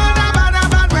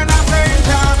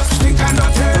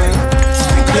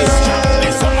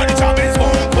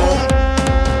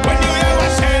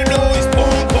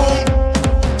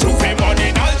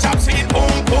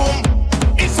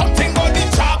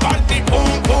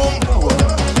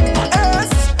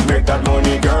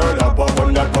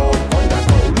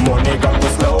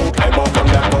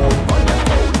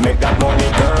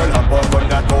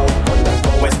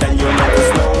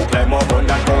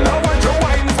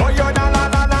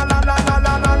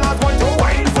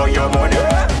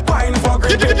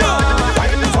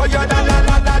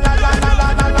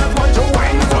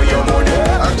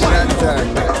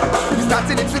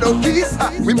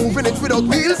 We moving it without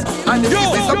wheels. And if you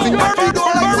see something that you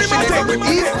don't like, pushing it up with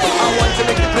ease. I want to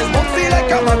make the place bouncy like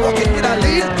a man walking with a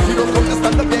lead. You don't come to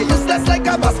stand up here useless like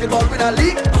a basketball with a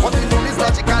league. What we do is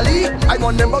logically, I'm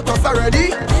on them out us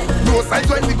already. No signs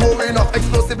when we going off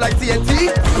explosive like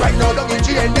TNT. Right now down in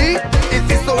GND, it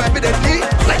is so evidently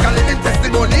like a living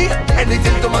testimony.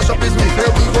 Anything to mash up is we say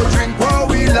we go drink what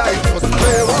we like, just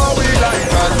play what we like.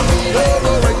 And we don't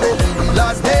go when go be the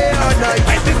last day or night.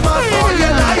 This is my soul,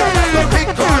 your life.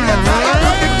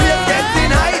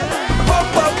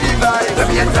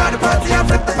 Enter the party and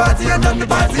flip the party and then the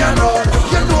party and roll.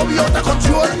 You know we out of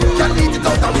control, can't leave it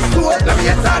out of the store. Let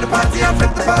me enter the party and flip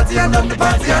the party and then the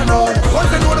party and roll. Once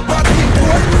I know the party is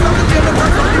cool, stop the game and work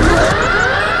on the road.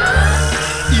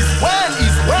 It's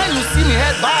when you see me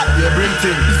head back. Yeah, bring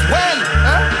thing. It's when,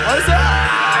 what is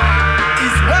that?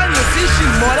 It's when you see she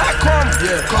mother come.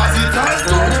 Yeah, cause it has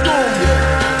touchdown.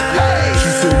 Yeah, hey. She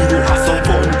say we gon' have some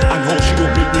fun, and how she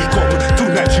gon' make me come.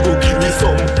 Tonight she gon' give me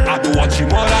some. I don't want she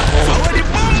mother come.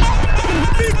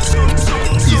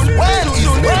 It's when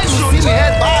you see me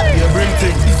head back. Yeah, bring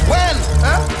thing. It's when,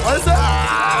 what is that?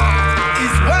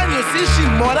 It's when you see she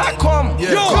mother come.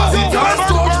 Yeah, cause it has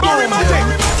touchdown.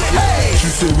 Hey. She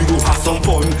say we gon' have some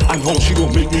fun, and how she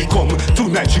gon' make me come.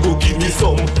 Tonight she gon' give me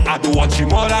some. I don't want she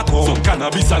mother come. Some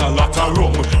cannabis and a lot of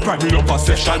rum. Priming up a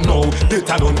session now.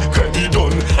 Data done, credit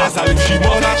done. As I leave she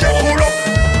mother come. Pull up.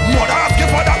 Mother asking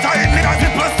for that I ain't niggas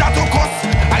people start to cuss.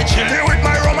 I chill here with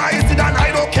my rum, I easy than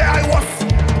I don't care I was.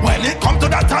 When it come to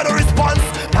that kind of response,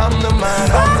 I'm the man.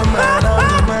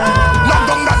 Knock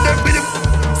down that dead beat.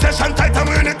 Session tight and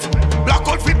win it. Black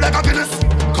out feet like a Guinness.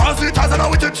 Cause it has an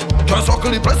with it. Just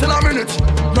circle the press in a minute.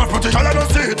 Not protection, I don't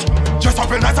see it. Just up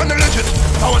nice and legit.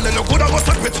 Now when they look good, I go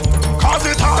slip it. Cause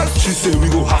it has. She say we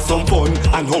gon' have some fun,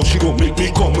 and how she gon' make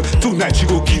me come. Tonight she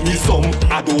gon' give me some.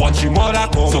 I don't want she mother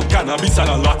come. Some cannabis and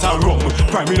a lot of rum.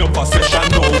 Priming up a session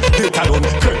now. Data done,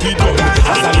 credit done.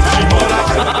 As I leave she mother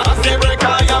come. Stay break,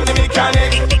 I am the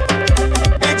mechanic.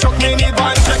 They took me in the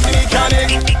van, check the mechanic.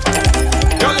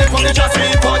 Don't live for me, just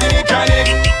sleep for the mechanic.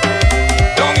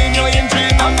 Don't in your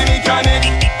dream, I'm the mechanic.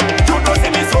 You don't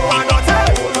see me so I don't tell.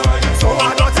 So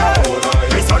I don't tell.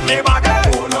 Me son me bad.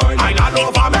 I not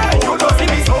over me. You don't see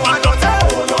me so I don't tell.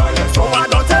 So I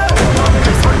don't tell.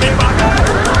 Me son me bad.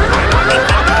 I not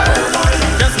over me.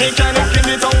 Just mechanic, give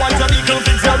me some one to be cool,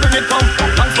 fix your bring it come.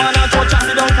 Thanks for that, touch and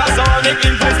sit down, cast all make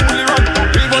in place fully run.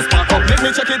 Reverse back up, make me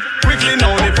check it quickly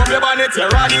now. Lift up your bonnet, your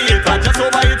radiator, just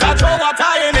over it, I throw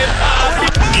water in it.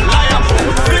 Liar,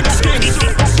 fix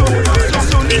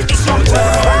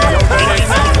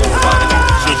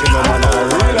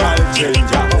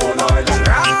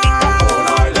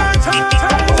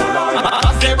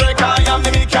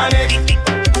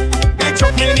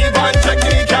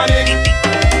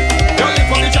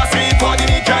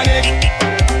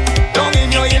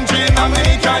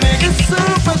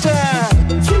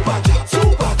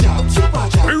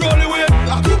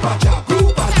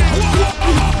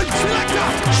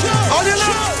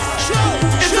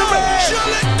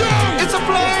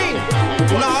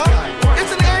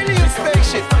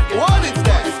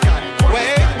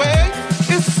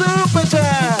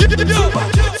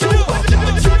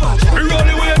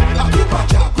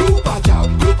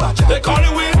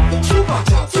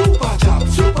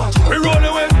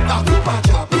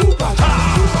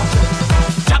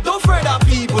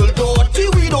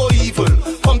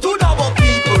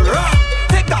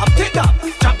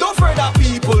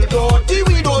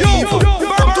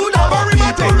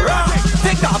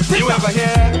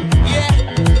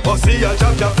But see a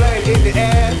jab flying in the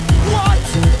air. What?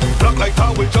 Look like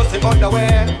how we just in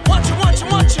underwear. Watch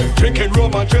it. Drinking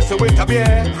rum and dressing with a beer.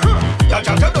 That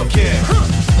jab don't care.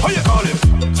 How you call him?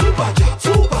 Super jab.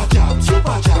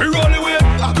 We roll it with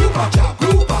a group jab.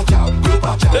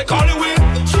 They call it with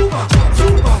super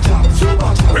jab.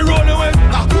 We roll it with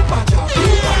a group jab.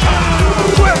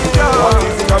 What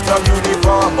is the jab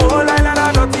uniform? Oh, la la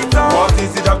la, not it all. What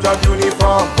is the jab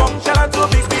uniform? Functional to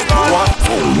big what?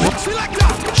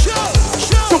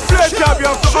 To play jab,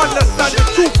 you have to understand the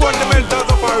two fundamentals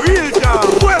of a real jab.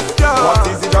 Question. What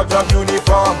is the jab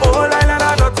uniform? Oh, la la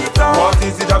la, not it all. What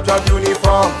is the jab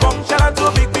uniform? Functional to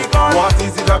big one. What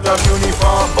is the jab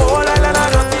uniform? Oh, la la la,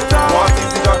 not it all. What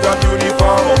is the jab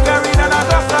uniform? Oh, carrying an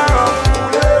agasara.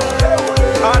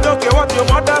 I don't care what your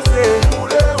mother say.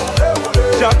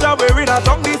 Jab wearing a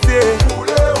tongue this day.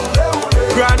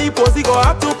 Granny pussy go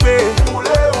have to pay.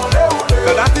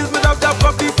 Cause that is me jab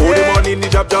for this day. Oh, the money in the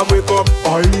jab wake up.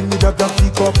 Oil in the jab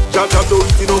teak up. Jab don't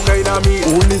eat no kind of meat.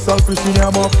 Only selfish in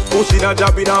your mouth. Pushing a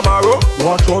jab in a marrow.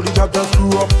 Watch all the jab screw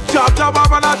up. Jab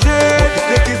have an a chain. The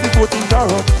snake is the 14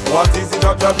 carrot. What is the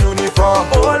jab uniform?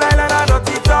 Oh, la la la, not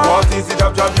it all. What is the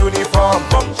jab uniform?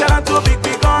 Functional to big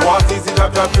gun. What is the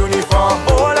jab uniform?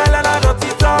 Oh, la la la, not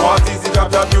it all. What is the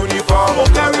jab uniform? Oh,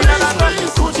 carry la la la.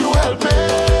 Could you help me?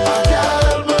 I can't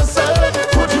help myself.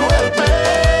 Could you help me?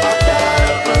 I can't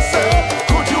help myself.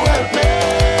 Could you help me?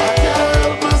 I can't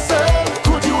help myself.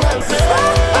 Could you help me?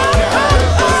 I can't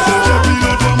help myself.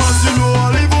 Peanut Thomas, you know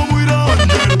I live home with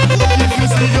 100. If you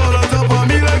see your on top of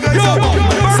me like I said,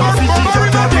 Safi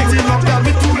Chicha, beating up, got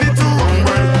me too little wrong,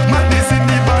 well. Madness in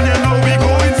the band, you know we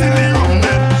going till the room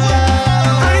then.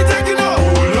 I ain't taking no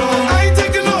hold on. I ain't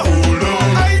taking no hold on.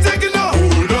 I ain't taking no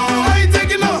hold on. I ain't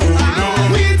taking no hold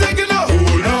on. We ain't taking no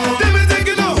hold on. Them ain't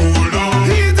taking no hold on.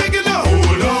 He ain't taking no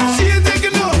hold on. She ain't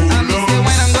taking no hold on.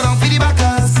 When I'm going for the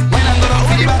backers, when I'm going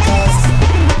for the backers.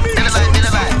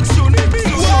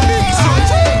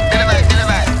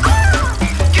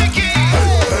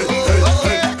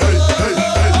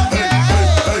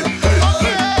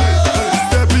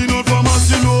 Stepping out from us,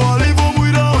 you know I live home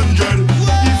with 100.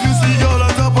 If you see y'all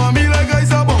on top of me like I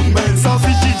a bum bell.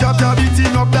 Safi Chicha,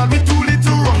 beating up, that me too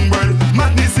little wrong, well.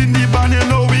 Madness in the band, you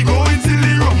know we going till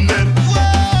the rum then.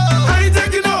 I ain't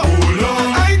taking no hold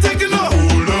on. I ain't taking no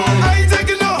hold on. I ain't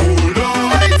taking no hold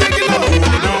on. I ain't taking no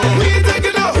hold on. We ain't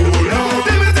taking no hold on.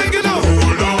 Them ain't taking no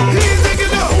hold on. He ain't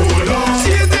taking no hold on. She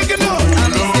ain't taking no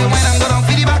hold on. When I'm going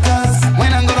for the backers,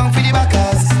 when I'm going for the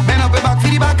backers. Bend up your back for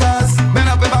the backers, bend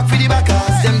up your back for the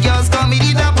backers. Them girls call me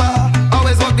the dapper,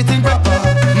 always walk the thing proper.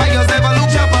 My girls never look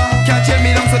chopper, can't chain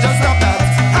me down so just stop that.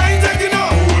 I ain't taking no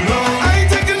hold on. I ain't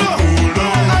taking no hold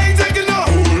on. I ain't taking no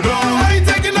hold on. I ain't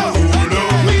taking no hold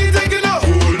on. We ain't taking no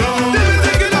hold on. Them ain't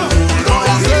taking no hold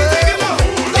on. He ain't taking no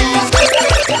hold on.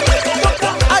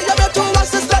 I am your two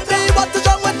assistant, me what is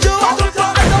wrong with you? I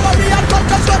don't worry, I come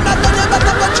just when I know you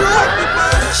better with you.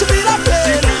 She be la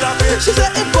pain, she say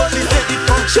it funny.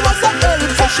 She wants some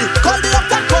help, so she call the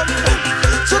doctor come.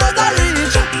 Soon as I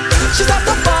reach, she's at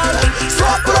the fall. So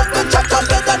I pull up the chop and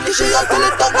then she until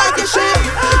it don't like it. She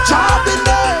chop in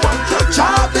there,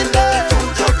 chop in there,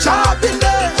 chop in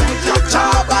there,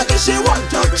 chop and she want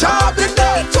chop in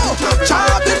there, two,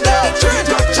 chop in there, three,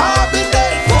 chop in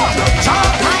there, four,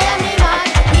 chop. I am the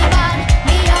man,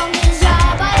 the young is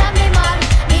job. I am the man,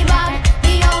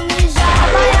 the young is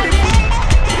job. I am the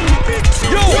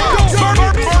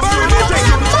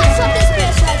What's up this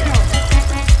place right now?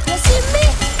 You see me?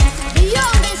 The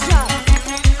young is job.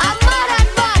 I'm mad and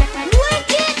bad,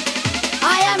 wicked. I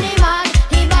am the man,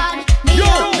 the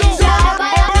young is job. I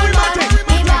am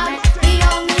the man, the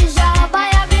young is job. I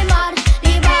am the man,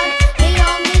 the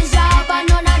young is job. And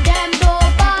none of them do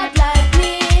bad like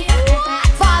me.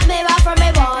 Bad me bad from me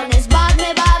born, it's bad me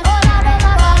bad.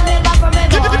 Bad me bad from me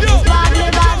born, it's bad me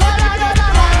bad. Bad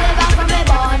me bad from me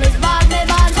born, it's bad me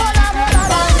bad.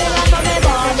 Bad me bad from me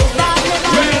born, it's bad me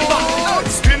bad.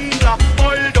 Spin black,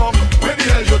 oil dumb. Where the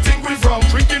hell you think we from?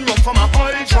 Drinking rum from a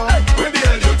oil drum. Where the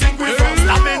hell you think we from?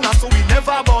 Stabbing us so we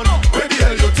never born. Where the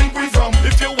hell you think we from?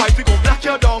 If you're white, we go black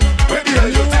your dumb. Where the hell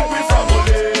you think we from?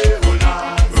 Ole,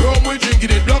 hola. Rum we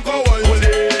drinking it black or white.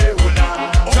 Ole, hola.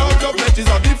 Shout up, that is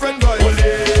a different vibe.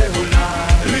 Ole, hola.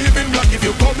 Living black if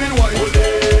you come in white. Ole,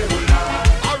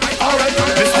 hola. Alright,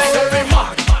 this is say we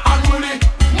mad, unruly.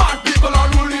 Mad people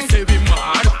unruly. Say we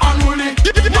mad, unruly.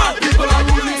 Mad people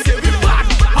unruly. Say we mad,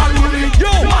 unruly.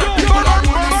 Mad people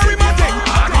unruly. Say we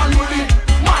mad, unruly.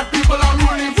 Mad people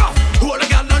unruly. Rough. Hold a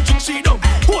gal and juke she down.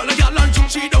 Hold a gal and juke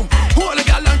she down. Hold a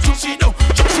gal and juke she down.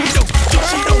 Juke she down. Juke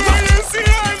she down.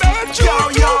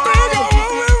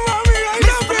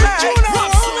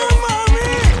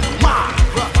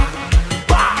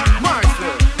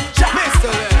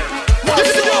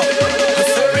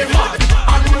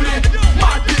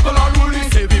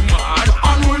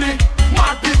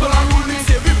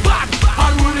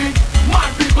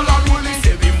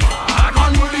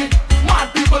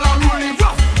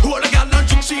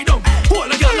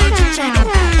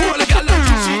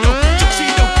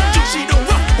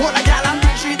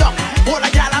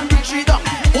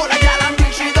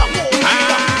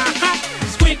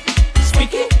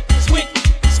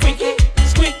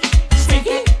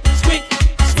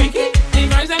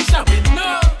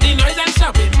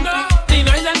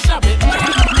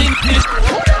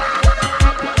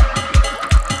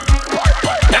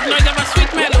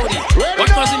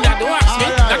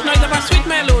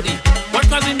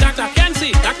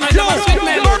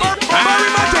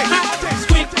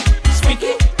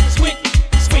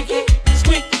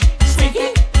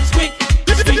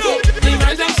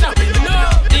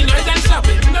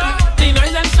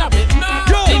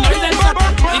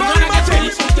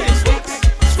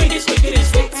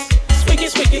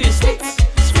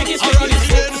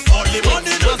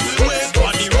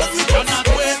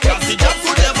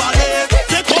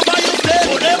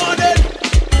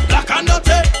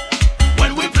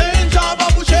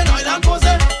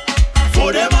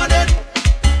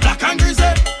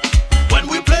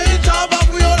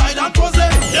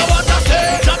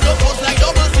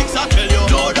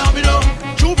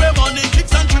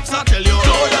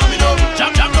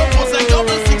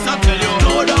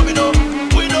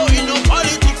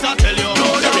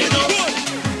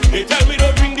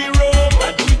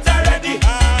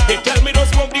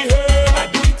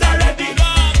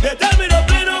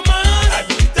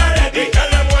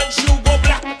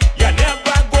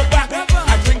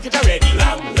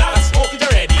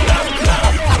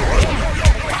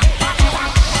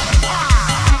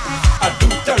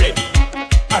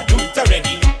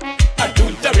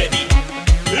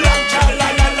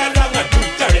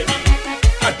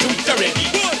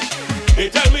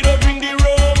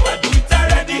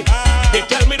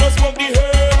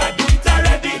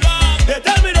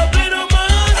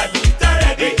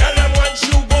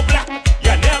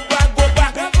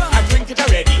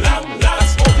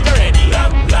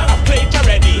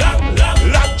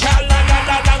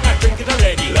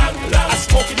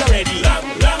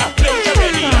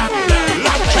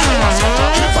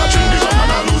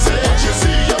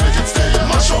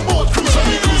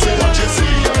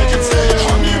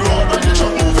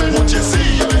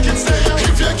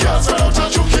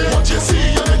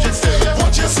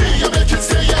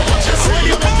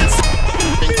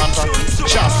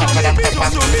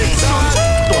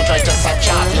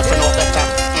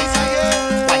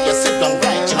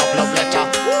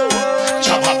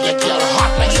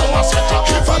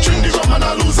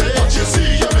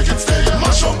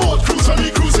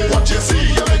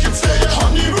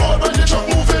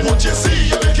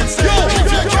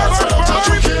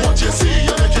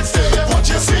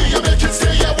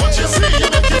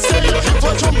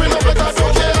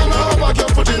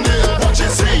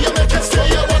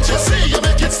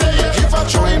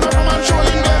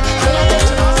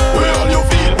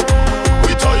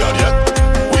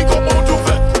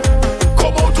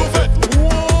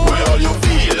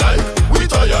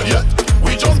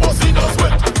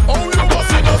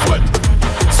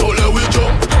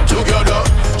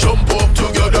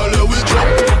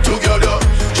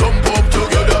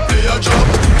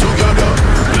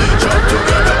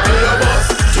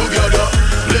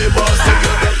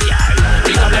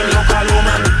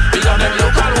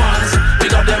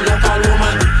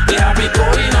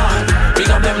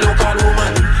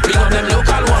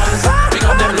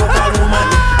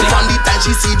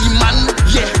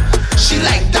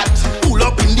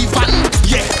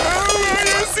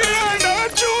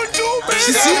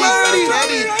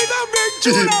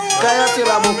 Cállate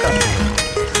la boca.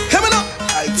 Hear me now.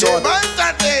 I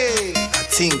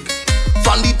think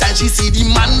from the time she see the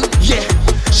man, yeah,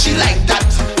 she like that.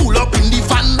 Pull up in the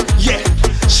van, yeah,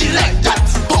 she like that.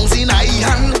 Bounce in her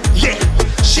hand, yeah,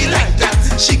 she like that.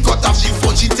 She cut off the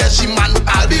phone, she tell she man,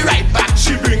 I'll be right back.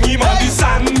 She bring him on the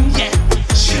sand, yeah,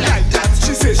 she like that.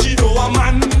 She say she know a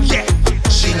man, yeah,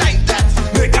 she like that.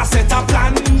 Make her set a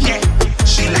plan, yeah,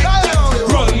 she like that.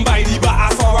 Run by the bar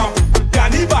for her,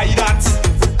 can he buy that?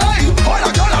 Hey, all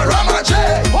I got a Ramaje,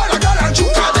 all I got a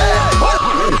Chukade.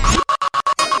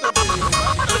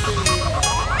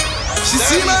 She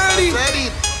see me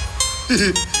ready.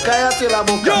 Cállate la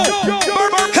boca. I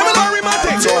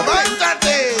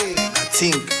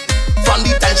think from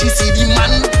the time she see the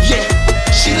man, yeah,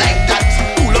 she like that.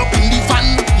 Pull up in the van,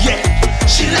 yeah,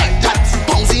 she like that.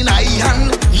 Bounce in her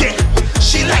hand, yeah,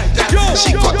 she like that.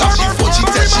 She cut off the phone, she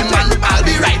tell she man, I'll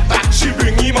be right back. She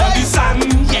bring him on the sand,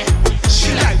 yeah,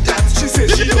 she like that. She say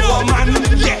she know a man,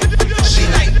 yeah, she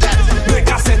like that. Make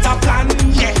her set a plan,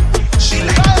 yeah, she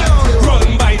like that.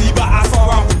 Run by the bar for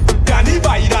her, can he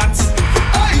buy that?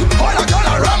 Hey, all I got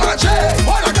a Ramaje,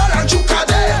 all I got a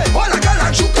Chukade, all I got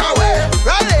a Chukawe.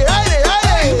 Ready.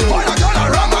 All I got a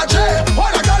Ramaje,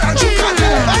 all I got a Chukade,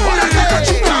 all I got a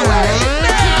Chukawe.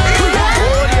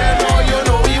 Oh yeah, now you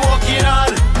know we walking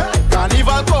on.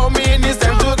 Carnival coming, it's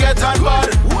time to get on board.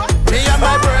 Me and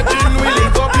my brethren we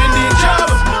link up in the job.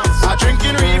 I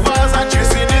drinking rivers and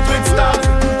chasing it with stars.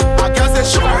 I guess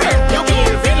it's sure you can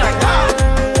live it like that.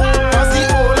 Cause the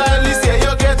whole island is here,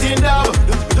 you're getting down.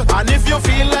 And if you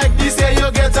feel like this here,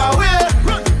 you get away.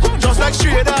 Just like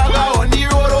straight dog on the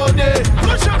road all day.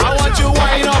 I want you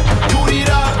wind up, do the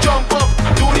dog, jump up,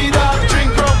 do the dog,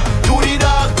 drink rum, do the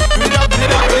dog, do the dog, do the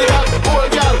dog, do the dog. Whole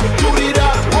girl, do the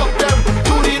dog, walk them,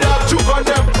 do the dog, choke on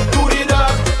them, do the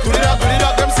dog, do the dog, do the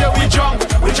dog. Them say we drunk,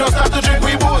 we just have to drink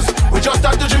we booze, we just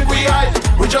have to drink we high,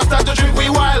 we just have to drink we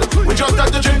wild, we just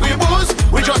have to drink we booze,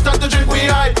 we just have to drink we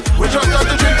high, we just have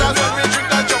to drink that when we drink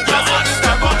that junk. That's what this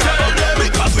time of day.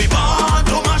 Because we born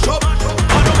to mash up,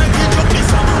 I don't make it drop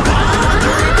this up, born to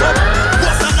rip up.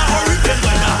 What's on the hurricane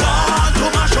when I born to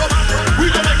mash up? We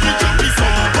don't make it drop this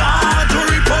up, born to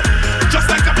rip up. Just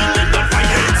like a building on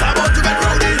fire, it's about to get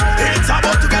rowdy, it's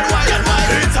about to get wild and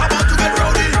wild, it's about to get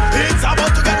rowdy, it's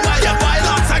about to get wild and wild.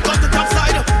 Outside got the top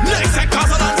side, next side cause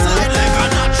a landslide like a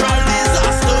natural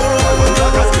disaster.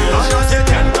 I just say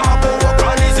 10 carbo, walk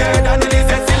on his head and it is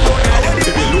a silver head.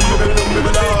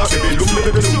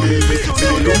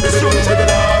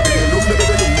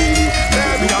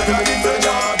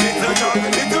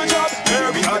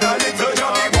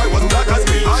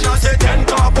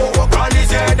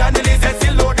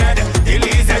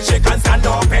 She can stand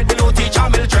up, head below teacher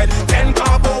Mildred. 10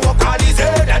 carbo walk on his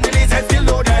head and the lizard still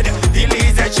loaded. The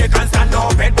lizard she can stand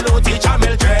up, head below teacher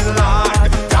Mildred.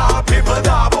 Lord, dark people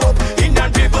dab up,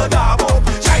 Indian people dab up,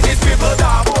 Chinese people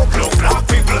dab up, look black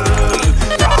people,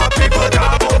 dark people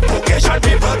dab up, Caucasian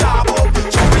people dab up,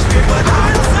 Jewish people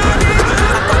dab up.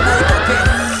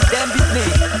 Them beat me.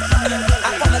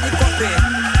 I come at the company.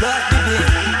 Lord beat me.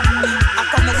 I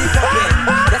come at the company.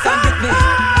 Yes, I'm beat me.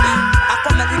 I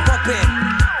come at the company.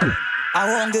 I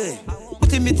won't go.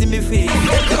 Put him in me face.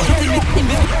 Put him in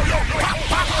me.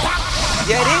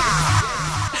 Get it?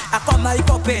 I come at the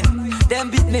company. Them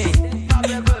beat me.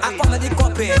 I come at the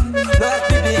company. Lord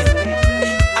beat me.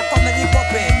 I come at the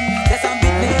company. Yes, I'm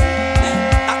beat me.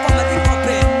 I come at the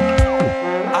company.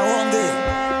 I won't go.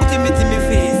 Put him in me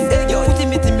face. Put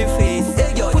him in me face.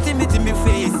 Put him in me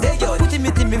face. Put him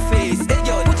in me face.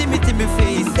 Put him in me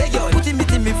face. Put him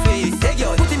in me face.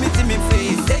 Put him in me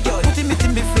face. Put him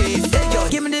in me face.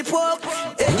 Give me the pork.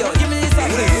 Give me the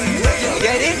sausage.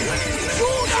 Get it?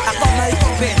 I come at the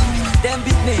company. Them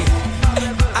beat me.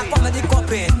 I come at the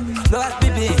company. Lord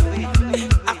beat me.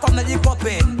 I come at the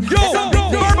company. Yes, I'm beat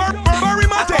me.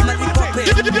 I come at the company.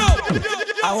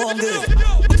 I won't go.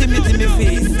 Put him in me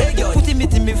face. Put him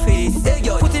in me face.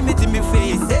 Put him in me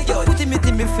face. Put him in me face. Put him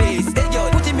in me face.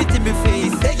 Put him in me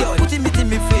face. Put him in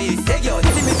me face. Put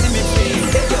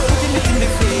him in me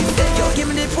face. Give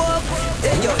me the pork.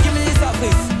 Give me the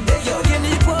surface. Give me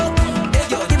the pork.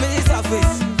 Give me the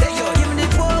surface. Give me the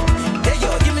pork.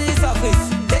 Give me the surface.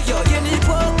 Give me the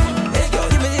pork.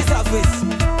 Give me the surface.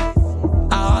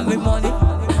 I want me money.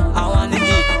 I want to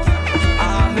eat. I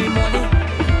want me money.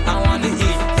 I want to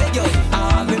eat. I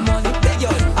want me money.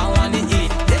 I want to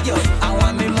eat. I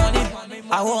want me money.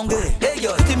 I won't go.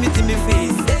 Put him in me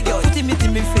face. Put him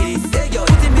in me face.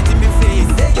 Put him in me face. Put him in me face.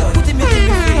 Put him in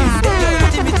me face.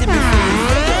 Put him in me face. Put him in me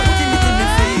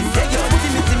face. Put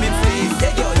him in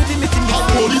me face.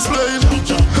 Police playing,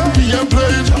 BM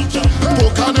playing,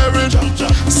 poker and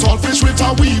saltfish Saltfish with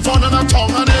a weave on and a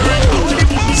tongue and a ring.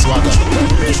 Swagger,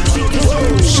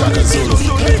 Shaka Zulu,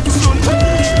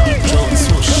 Jones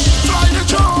swoosh, fly the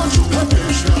George.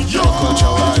 Your culture,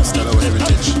 lifestyle, our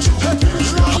heritage.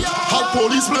 Hot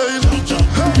police blade,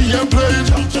 PM blade,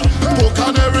 poke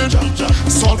and erin.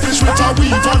 Saltfish with a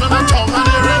weave on and a tongue and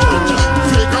a ring.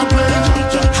 Fake and blade,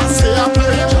 I say I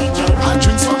play. I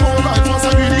drink some more life once I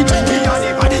really drink. We are the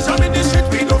body shop in the street,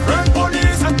 we no friend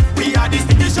police. We are the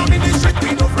sticky shop in the street,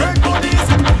 we no friend police.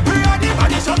 We are the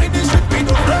body shop in the street, we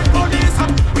no friend police.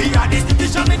 We are the sticky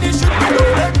shop in the street, we no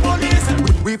friend police.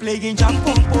 We playing jump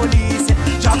for police,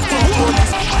 jump for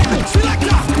police.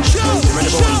 Selector,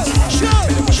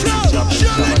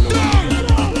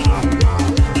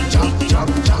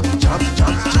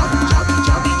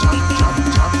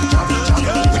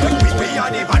 We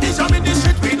are the body shop in the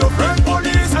street, we no friend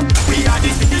police. We are the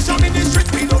sticky shop in the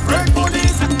street, we no friend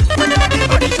police. We are the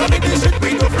body shop in the street,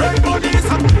 we no friend police.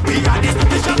 We are the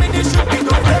sticky shop in the street, we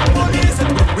no friend police.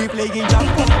 We playing jump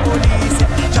for police,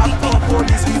 jump for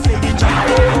police. We playing jump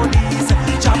for police,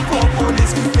 jump for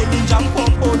police. We playing jump for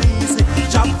police,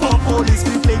 jump for police.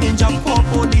 We playing jump for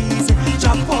police,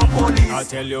 jump for police. I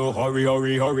tell you, hurry,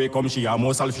 hurry, hurry, come she a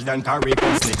more selfish than carry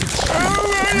come snake. You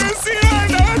see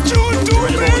that tune too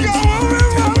big,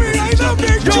 I don't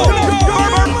big tune.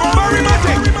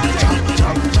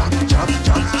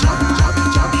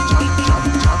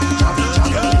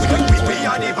 We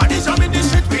are the body shop in the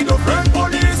street, we no friend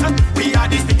police. We are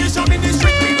the sticky shop in the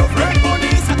street, we no friend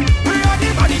police. We are the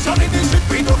body shop in the street,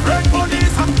 we no friend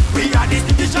police. We are the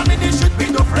sticky shop in the street, we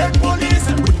no friend police.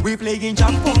 We playing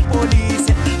jump for police,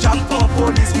 jump for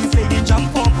police. We playing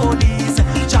jump for police,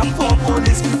 jump for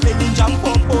police. We playing jump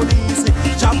for police,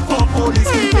 jump for police.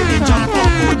 We playing jump for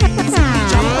police,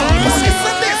 jump for police.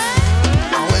 Listen this,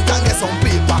 I went and get some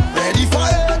paper, ready for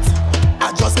it.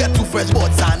 I just get 2 fresh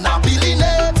boards and I'm feeling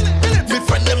it. My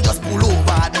friend them just pull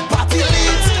over the party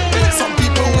lit. Some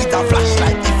people with a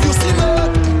flashlight, if you see me,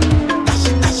 dash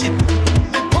it, dash it.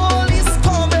 The police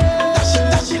coming, dash it,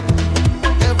 dash it.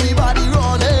 Everybody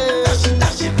running, dash it,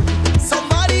 dash it.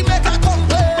 Somebody make a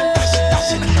complaint, dash it,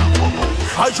 dash it.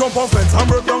 I jump on fence and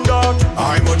break down that.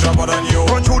 I'm a jumper than you.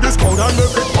 Run through this crowd and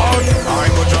make it hard.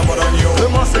 I'm a jumper than you.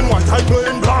 Them us in white, I play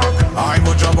in black. I'm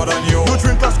a jumper than you. You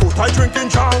drink a scoot, I drink in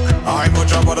jack. I'm a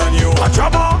jumper than you. A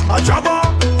jabber, a jabber.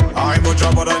 I'm a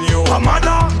jumper than you. A mother,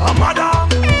 a mother.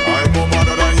 I'm more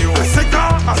mother than you. A sicker,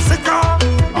 a sicker.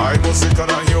 I'm more sicker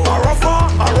than you. A rougher,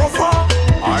 a rougher.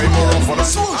 I'm more rougher than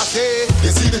you. I say, they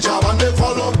see the job and they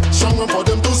follow. Strong for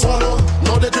them to swallow.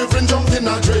 Now they different jump in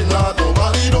a drain, lad.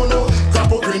 Nobody don't know. Crap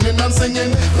grinning and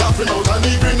singing, laughing out and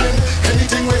he grinning.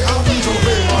 Anything we happen to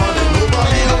be man, and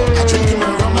nobody know. I drinking my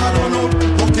rum, I don't know.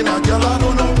 Walking a girl, I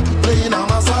don't know. Playing a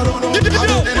mass, I don't know. I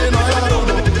don't know, I don't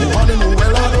know. Who on in who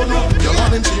well, I don't know. You're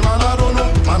on in G-man, I don't know.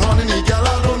 Man on in the girl, I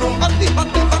don't know.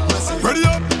 Ready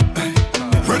up,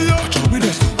 ready up,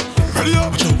 ready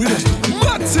up,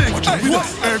 mad thing,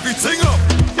 everything up,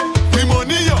 we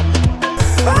money up,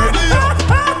 ready up,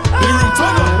 the room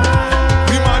turn up,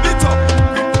 we mad it up,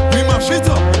 we mash it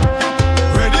up,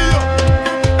 ready up,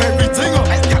 everything up,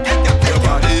 your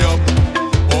body up,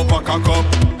 up a cock up,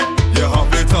 you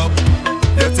have it up,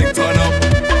 your thing turn up,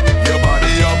 your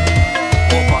body up,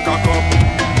 up a cock up,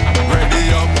 ready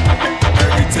up,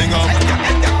 everything up.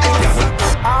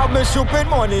 I've been shopping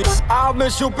money, I've been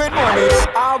shopping money,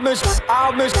 I've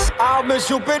been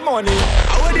shopping money.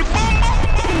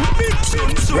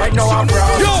 Right now I'm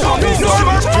proud. I'm in love.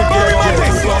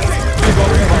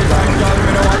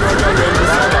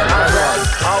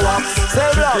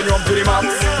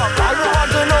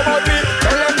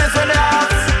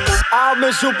 I've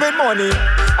been shopping money,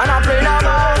 and I'm playing a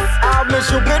mouse. I've been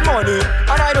shopping money,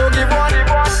 and I don't give one.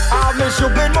 I've been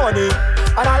shopping money,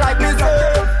 and I like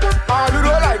myself. All who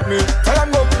don't like me, tell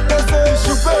them go.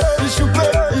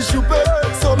 You should pay.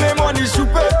 So me money should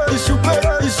pay. You should pay.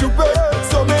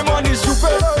 So me money should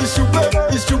pay. You should pay.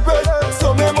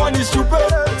 So me money should pay.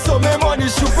 So me money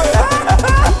should pay.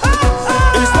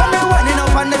 It's when they winding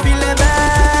up and they feeling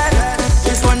bad.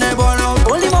 It's when they burn out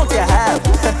only mouth you have.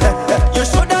 You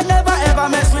shoulda never ever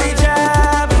mess with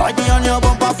jab. Might be on your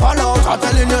bumper fall out. I'm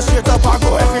telling you straight up I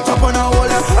go. If it up on a hole,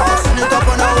 send it up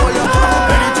on a hole.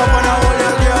 Bend it up on a hole,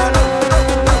 girl.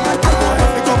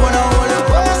 If it up on a hole,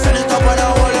 send it up on a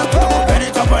hole. Bend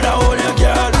it up on a hole,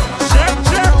 girl. Check.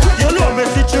 You know me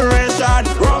situation.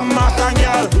 Rum mass and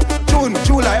girl. June,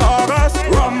 July, August.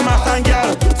 Rum mass and girl.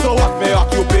 So what me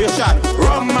occupation?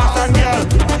 Rum mass and girl.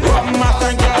 Rum mass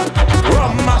and girl.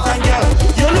 Rum mass and girl.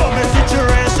 You know me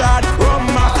situation. Rum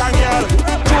mass and girl.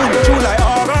 June, July,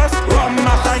 August. Rum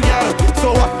mass and girl. So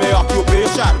what me occupation?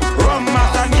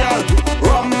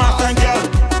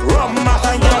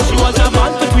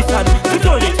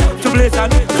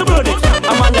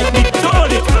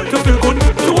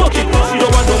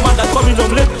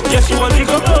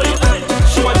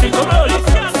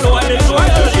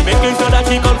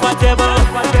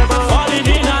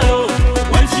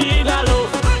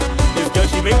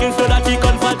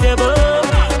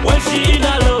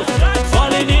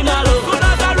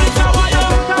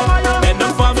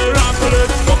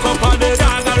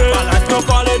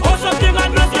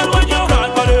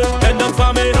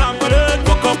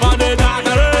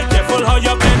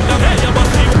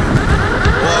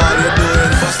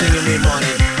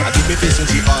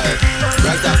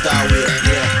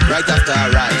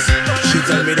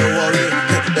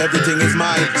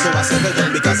 I settle down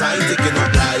because I ain't taking no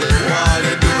life. What all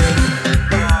you doing?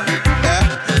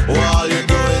 What all you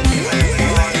doing?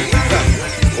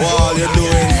 What all you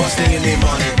doing? First thing in the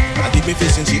morning, I dip me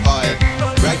fish in she oil.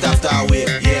 Right after I wake,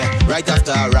 yeah, right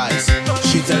after I rise.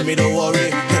 She tell me don't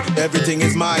worry, everything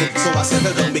is mine. So I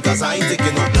settle down because I ain't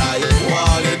taking no life. What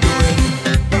all you doing?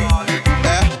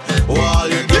 What all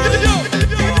you doing?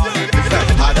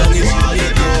 I don't need what all you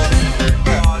doing.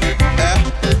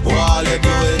 What all you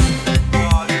doing?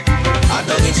 I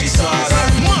don't need she sauce.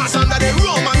 Mass under the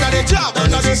room, under the job,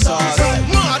 under the sauce.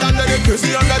 Mad under the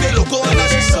crazy, under the loco, under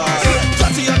the sauce.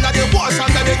 Fatty under the wash,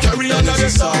 under the curry, under the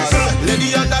sauce.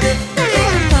 Lady under the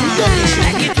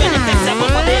like it when you flex up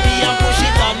on my baby and push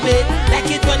it on me.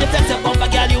 Like it when you flex up on my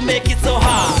girl, you make it so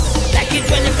hard. Like it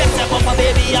when you flex up on my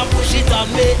baby and push it on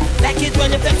me. Like it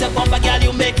when you flex up on my girl,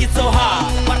 you make it so hard.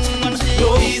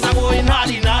 No ease, I'm going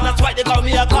hard enough. That's why they call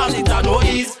me a cause it. No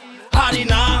ease, hard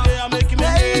enough.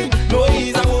 No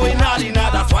ease, I'm going hard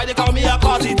enough. That's why they call me a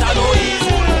cause it. No ease,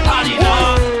 hard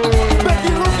enough. Becky,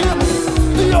 look him,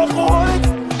 the alcoholic.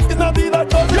 It's not be that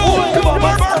just yo, you are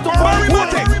my man to worry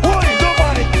about it.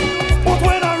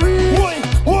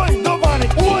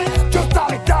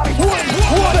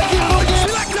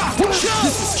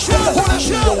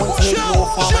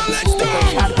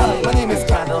 My name is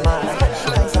Carnival. I'm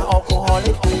an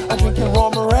alcoholic. I'm drinking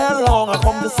rum around long. I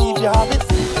come to see if you have it.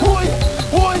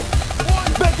 Boy,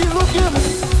 Becky, look him.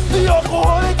 The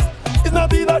alcoholic is not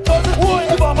be that cousin.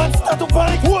 If a man start to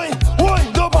panic,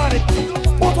 don't panic.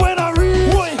 But when I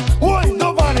read,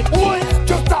 don't panic.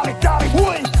 Just darling.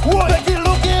 Becky,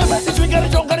 look him. The drink and the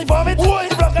drunk and the vomit. The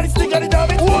black and the stick and the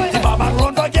damn it. If a man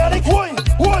run forget it.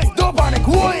 Don't panic.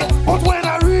 But when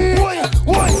I read,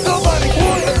 don't panic.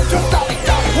 Just darling.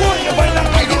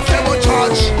 I don't care about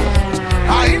church.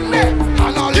 I in there,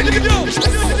 and all in the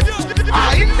I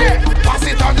in there, pass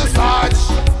it on the side.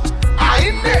 I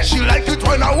in there, she like it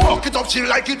when I walk it up. She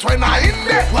like it when I in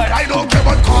there. But I don't care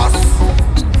about cost.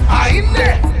 I in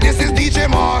there, this is DJ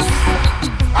Moss.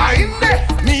 I in there,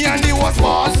 me and he was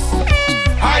boss.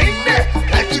 I in there,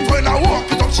 like it when I walk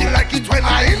it up. She like it when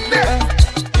I in there.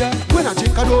 When I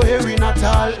drink I don't hear it at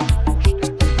all.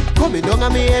 Coming down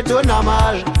on me head don't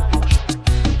normal.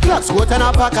 Clocks goat and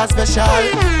a pack a special.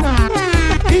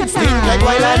 Instinct like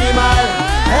wild animal.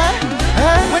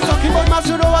 When talking about mass,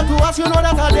 you know what to ask, you know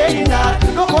that I lay in that.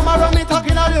 Don't come around me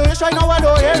talking all your wish, I know I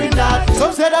don't hearing that.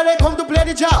 Some say that they come to play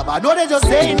the job, I know they just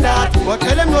saying that. But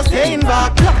tell them no staying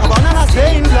back, black a banana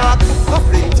staying black. A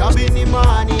play job in the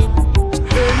morning.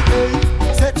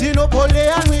 Hey, setting up all day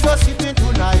and we just sipping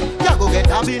tonight. Ya go get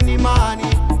up in the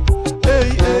morning. Hey,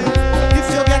 if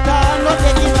you get on, not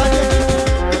take it on you.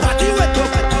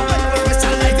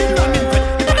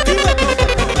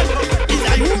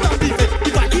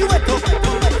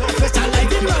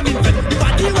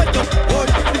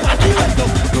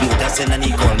 And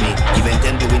he call me, even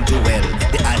then doing too well.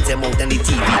 The anthem out on the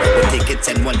TV, the tickets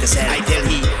and want to sell. I tell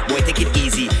he, boy take it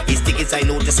easy, his tickets I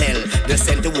know to sell. Just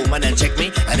send the woman and check me,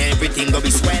 and everything gonna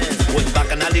be swell. Put back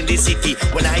and all in the city,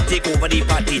 when I take over the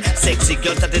party. Sexy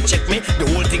girl start to check me, the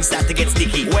whole thing start to get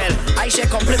sticky. Well, I share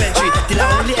complimentary, till I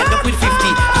only end up with 50.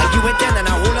 I give it 10 and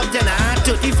I hold up 10 and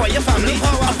 30 for your family.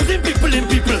 I'm putting people in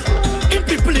people,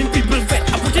 fed.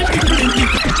 I'm putting people in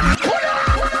people.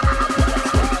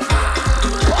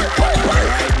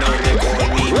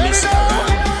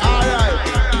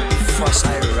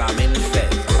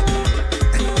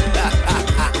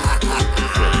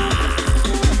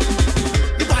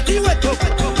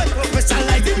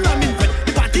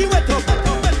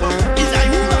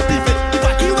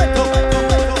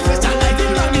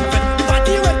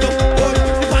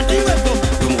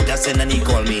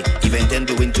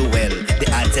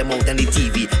 Out on the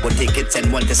TV, but tickets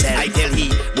and want to sell. I tell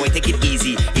he, boy take it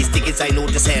easy, his tickets I know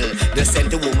to sell. Just send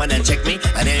the woman and check me,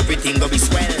 and everything gonna be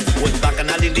swell. Put back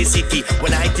and all in the city,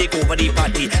 when I take over the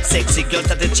party. Sexy girl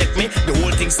start to check me, the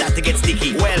whole thing start to get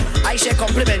sticky. Well, I share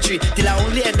complimentary, till I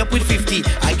only end up with 50.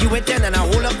 I give it 10 and I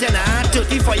hold up 10 and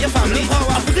 30 for your family.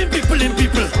 I'm putting people in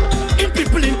people,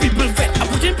 fed. I'm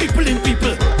putting people in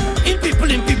people, fed. I'm in people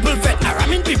in people, fed.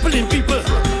 I'm in people in people.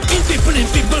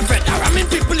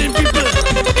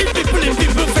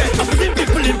 People fed, I'm putting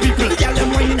people in people. The girl them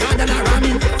whining hard and I'm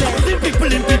ramming. I'm putting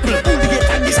people in people. Pull the gate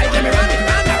and decide them ramming.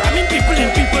 I'm ramming people in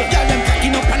people. Girl them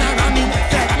cracking up and I'm ramming.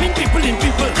 I'm ramming people in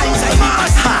people.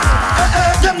 Mass,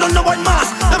 them don't know what mass.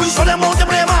 Let me show them how to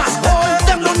play mass.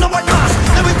 Them don't know what mass.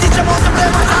 Let me teach them how to play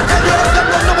mass. I tell you, them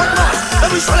don't know what mass. Let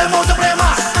me show them how to play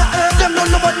mass. Them don't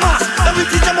know what mass. Let me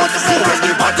teach them how to play mass. When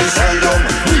the party sell them,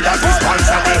 we that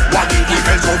responsible. What the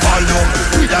defense go find them,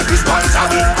 we that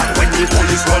responsible. And when the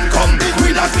police run come,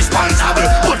 we that responsible.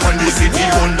 But when the city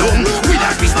run down,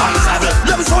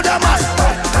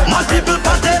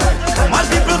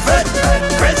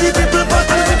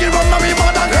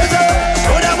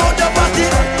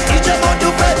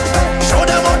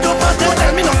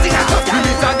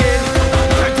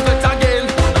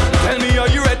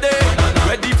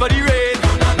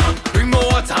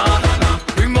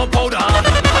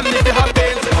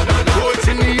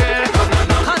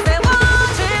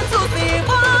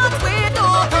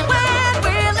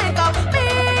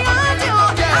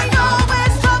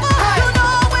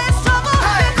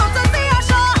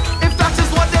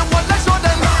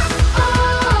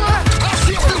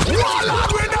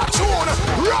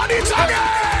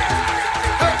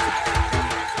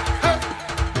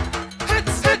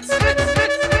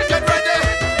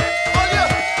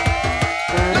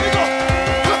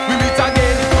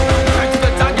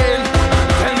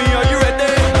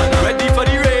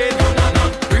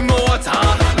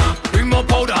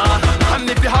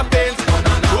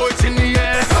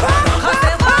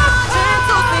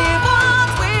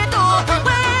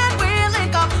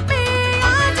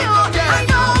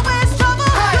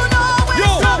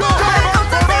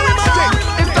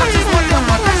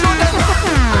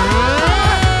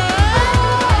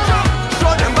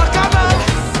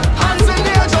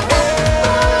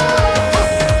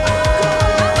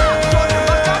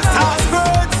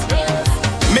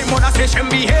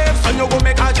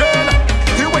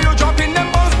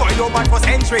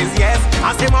 centuries, yes.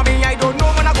 I say, mommy, I don't know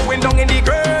when I'm going down in the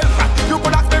grave. You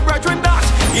could ask me, brethren, that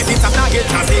is it I'm not here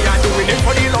to say I'm doing it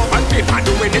for the love and faith. I'm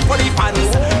doing it for the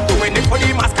fans, doing it for the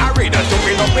masqueraders,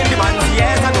 showing up in the bands,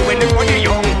 yes. I'm doing it for the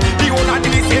young, the old and the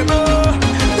disabled,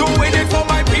 doing it for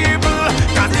my people,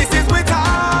 cause this is with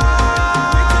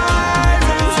time.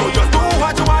 So just do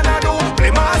what you wanna do,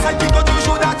 play mass and because you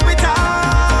show that with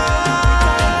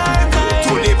time.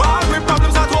 To live on with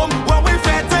problems at home when we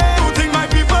fete, you think my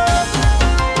people,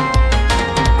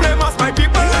 play mass my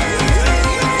people.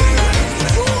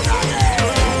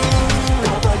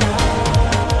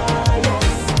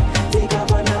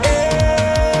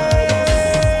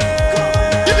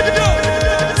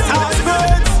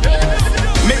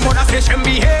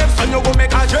 Behave, so you go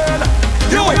make a jail.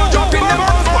 You way you jump in the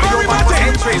mouth, boy, you want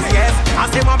centuries, yes. I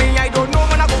say, mommy, I don't know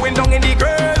when I'm going down in the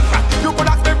grave. You could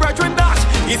ask me, brethren, that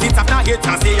is it after hate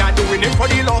and say I'm doing it for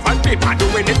the love and paper,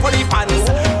 doing it for the fans,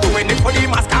 doing it for the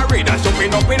masqueraders,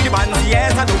 jumping up in the bands,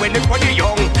 yes. I'm doing it for the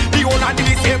young, the old and the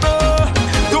disabled,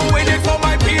 doing it for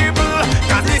my people,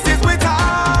 cause this is with time.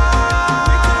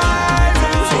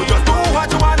 So just do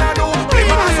what you wanna do, play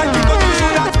my ass and because you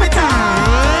should that's with time.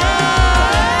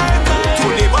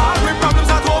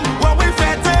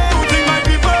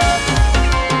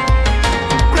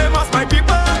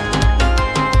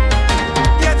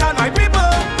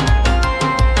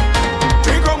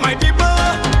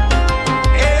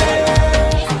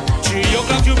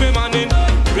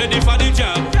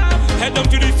 Head down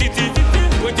to the city,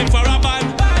 waiting for a van.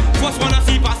 First one I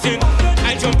see passing,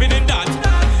 I jumping in that.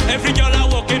 Every girl I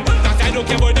walking, cause I don't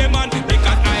care about them man.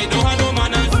 Because I don't have no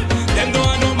manners, them don't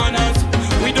have no manners.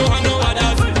 We don't have no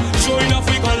others, showing off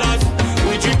we colors.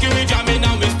 We drinking, we jamming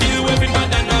and we still waving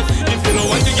bananas. If you don't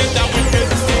want to get that with me,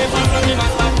 stay far from the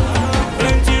master.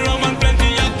 Plenty rum and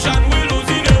plenty action, we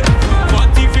losing it.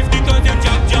 40, 50,000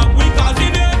 jab, we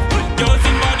causing it. Girls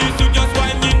in bodies to just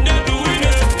winding, they're doing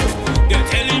it. They're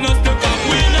telling us to come,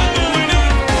 we not doing it.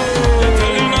 They're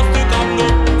telling us to come, no,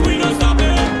 we don't stop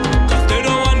it. Cause they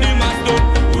don't want the mass done,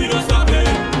 we don't stop it.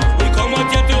 We come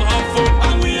out here to have fun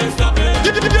and we ain't stopping.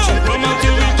 From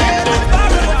until we get done.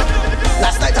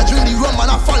 Last night I drink the rum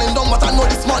and I'm falling down, but I know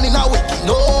this morning I'm waking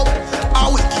up.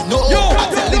 I'm waking up. I'm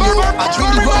telling you, I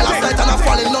drink the rum last night and I'm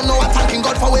falling down. Now I'm thanking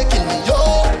God for waking me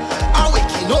up. I'm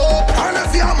waking up. And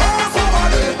if you're mass over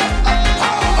there,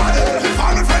 over there. If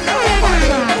I'm a friend, I'm over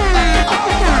there.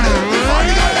 Over there. If I'm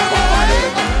the girl, I'm over there.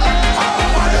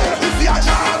 Over there. If you're a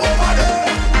job over there,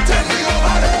 tell me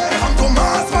over there. I'm to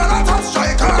mass man, I top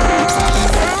striker.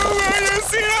 You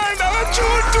see, I never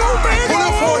choose to make Pull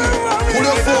your phone. Pull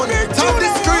your phone. Tap the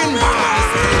screen.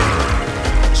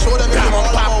 Show them Bill him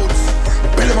up out.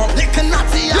 Bill him up. Lick a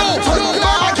natty and turn up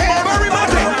my game.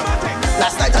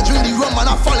 Last night I drink the rum and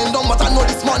I'm falling down, but I know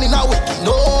this morning I'm waking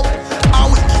up.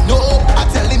 I'm waking up. I'm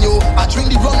telling you, I drink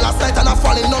the rum last night and I'm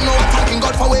falling down. Now I'm thanking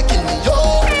God for waking me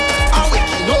up. I'm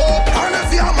waking up. And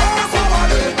if you're mass over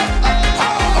there,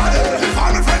 over there. If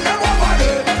I'm a friend, I'm over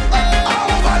there.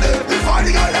 Over there. If I'm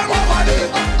the girl, I'm over there.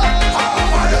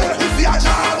 Over there. If you're a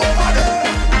job over there,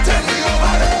 tell me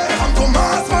over there. I'm to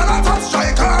mass man, I top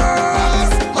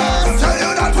strikers. Tell you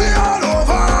that we all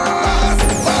over.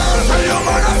 Tell you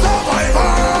man, I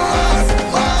survivors.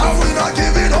 And we not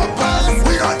giving up.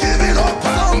 We not giving up.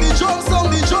 Sound the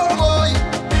drum, boy.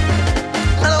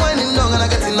 And I'm winding down and I'm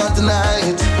getting on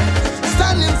tonight.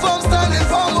 Standing firm,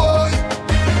 boy.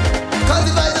 Cause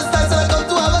the vibe just starts and I come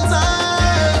to have a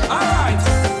time. Alright,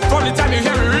 from the time you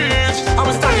hear me reach, I'm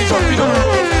a standing jumping up.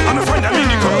 I'm a friend I'm in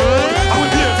the crowd. I will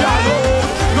be a alone.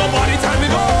 Nobody tell me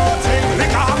nothing.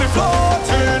 Liquor have me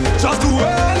floating. Just do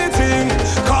anything.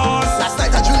 Cause last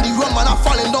night I drink the rum and I'm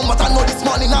falling down, but I know this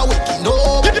morning I'm waking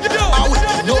up. I'm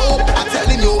waking up. I'm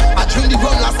telling you, I drink the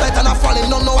rum last night and I'm falling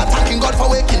down. Now I'm thanking God for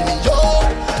waking me up.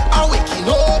 I'm waking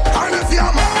up. And if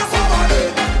you're mass over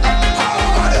there,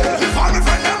 over there. If I'm a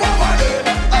friend, I'm over there.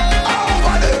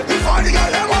 Over there. If I'm the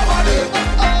girl, I'm over there.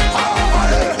 Over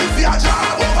there. If you're a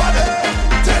job over there,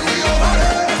 tell me over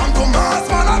there. I'm to mass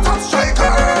man, I top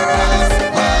strikers.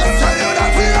 Tell you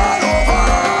that we all over.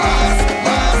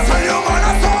 Tell you man, I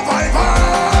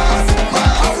survivors.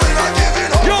 And we not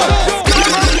giving up.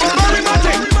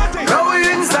 Now we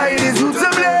inside is who's to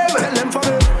blame. Tell them for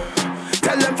me.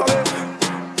 Tell them for me.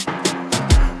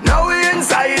 Now we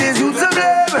inside is who's to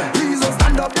blame. Please don't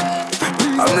stand up.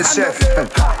 I'm the chef.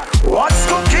 What's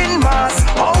cooking, mass?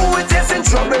 How it is in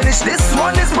trouble? This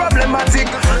one is problematic.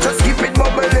 Just keep it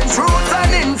bubbling. Truth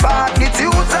and in fact, it's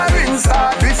uterine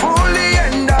start. We fully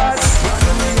end us.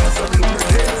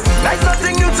 Like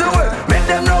nothing new to it. Make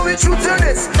them know we true to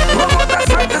this. Promoters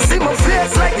try to see my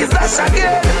face like it's Dash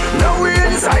again. Now we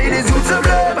inside is who's to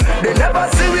blame. They never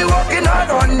see we walking hard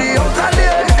on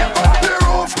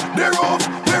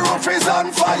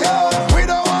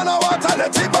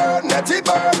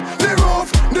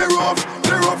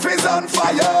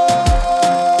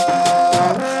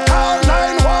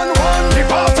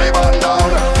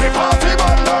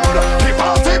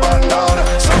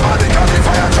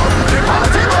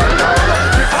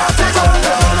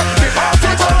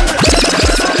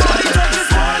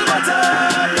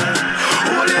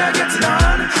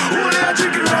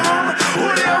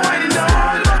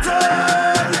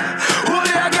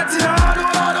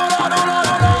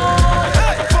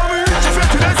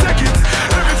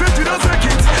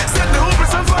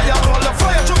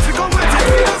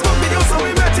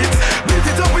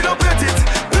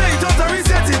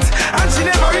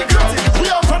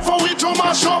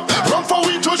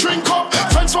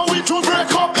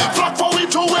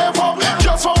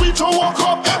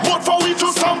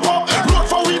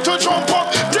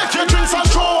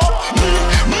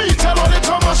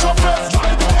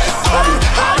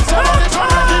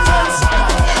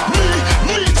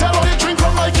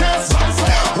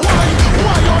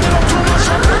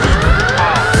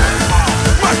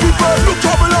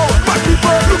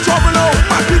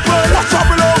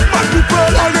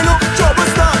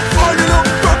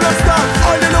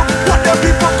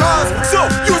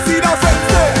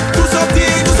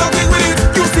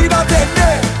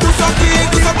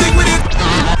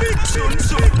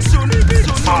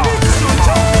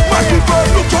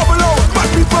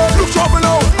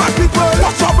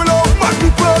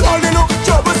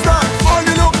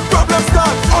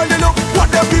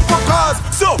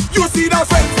You see that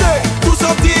fence there? Do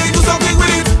something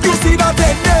with it. You see that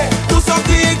tent there? Do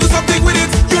something with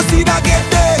it. You see that gate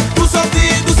there? Do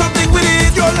something with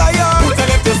it. You're liar. Who tell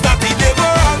them to stop it? They go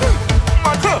wrong.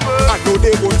 I know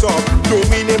they won't talk. No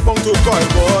meaning punk to call,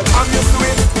 but I'm used to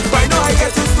it. By now I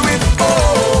get used to it.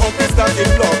 Oh, I'm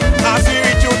starting block. I see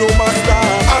it, you know master.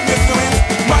 I'm used to it.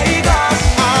 My gosh,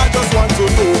 I just want to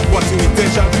know what's your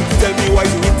intention. Tell me why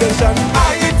your intention.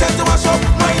 I intend to mash up.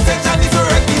 My intention is to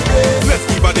wreck the place. Let's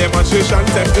give a demonstration.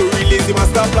 Time to release the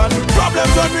master plan.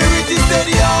 Problems when we reach the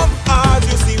stadium. As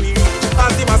you see we reach,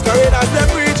 as the masqueraders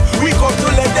them reach, we come to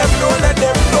let them know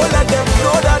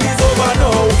that it's over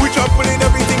now. We trampling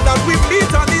everything that we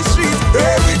meet on the street.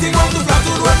 Everything on the flat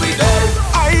when we dead.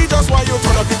 I just want you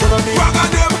turn up the turn on me. Rag on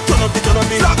them, turn up the turn on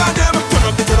me. Flag on them, turn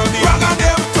up the turn on me. Rag on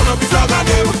them, turn up the flag on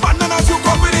them. Bananas you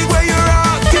come with it where you're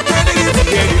at. Keep ready to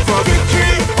get it for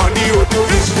victory. On the road to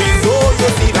history. So you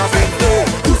see that fence there.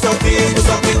 Do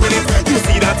something with it. You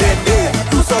see that tent there.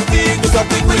 Do something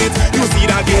with it. You see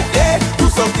that gate there. Do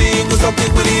something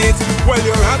with it. Well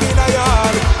you're having a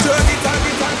yard. Turn it.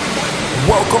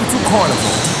 Welcome to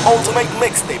Carnival, ultimate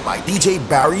mixtape by DJ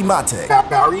Barry Matic.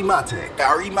 Barry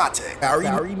Matic.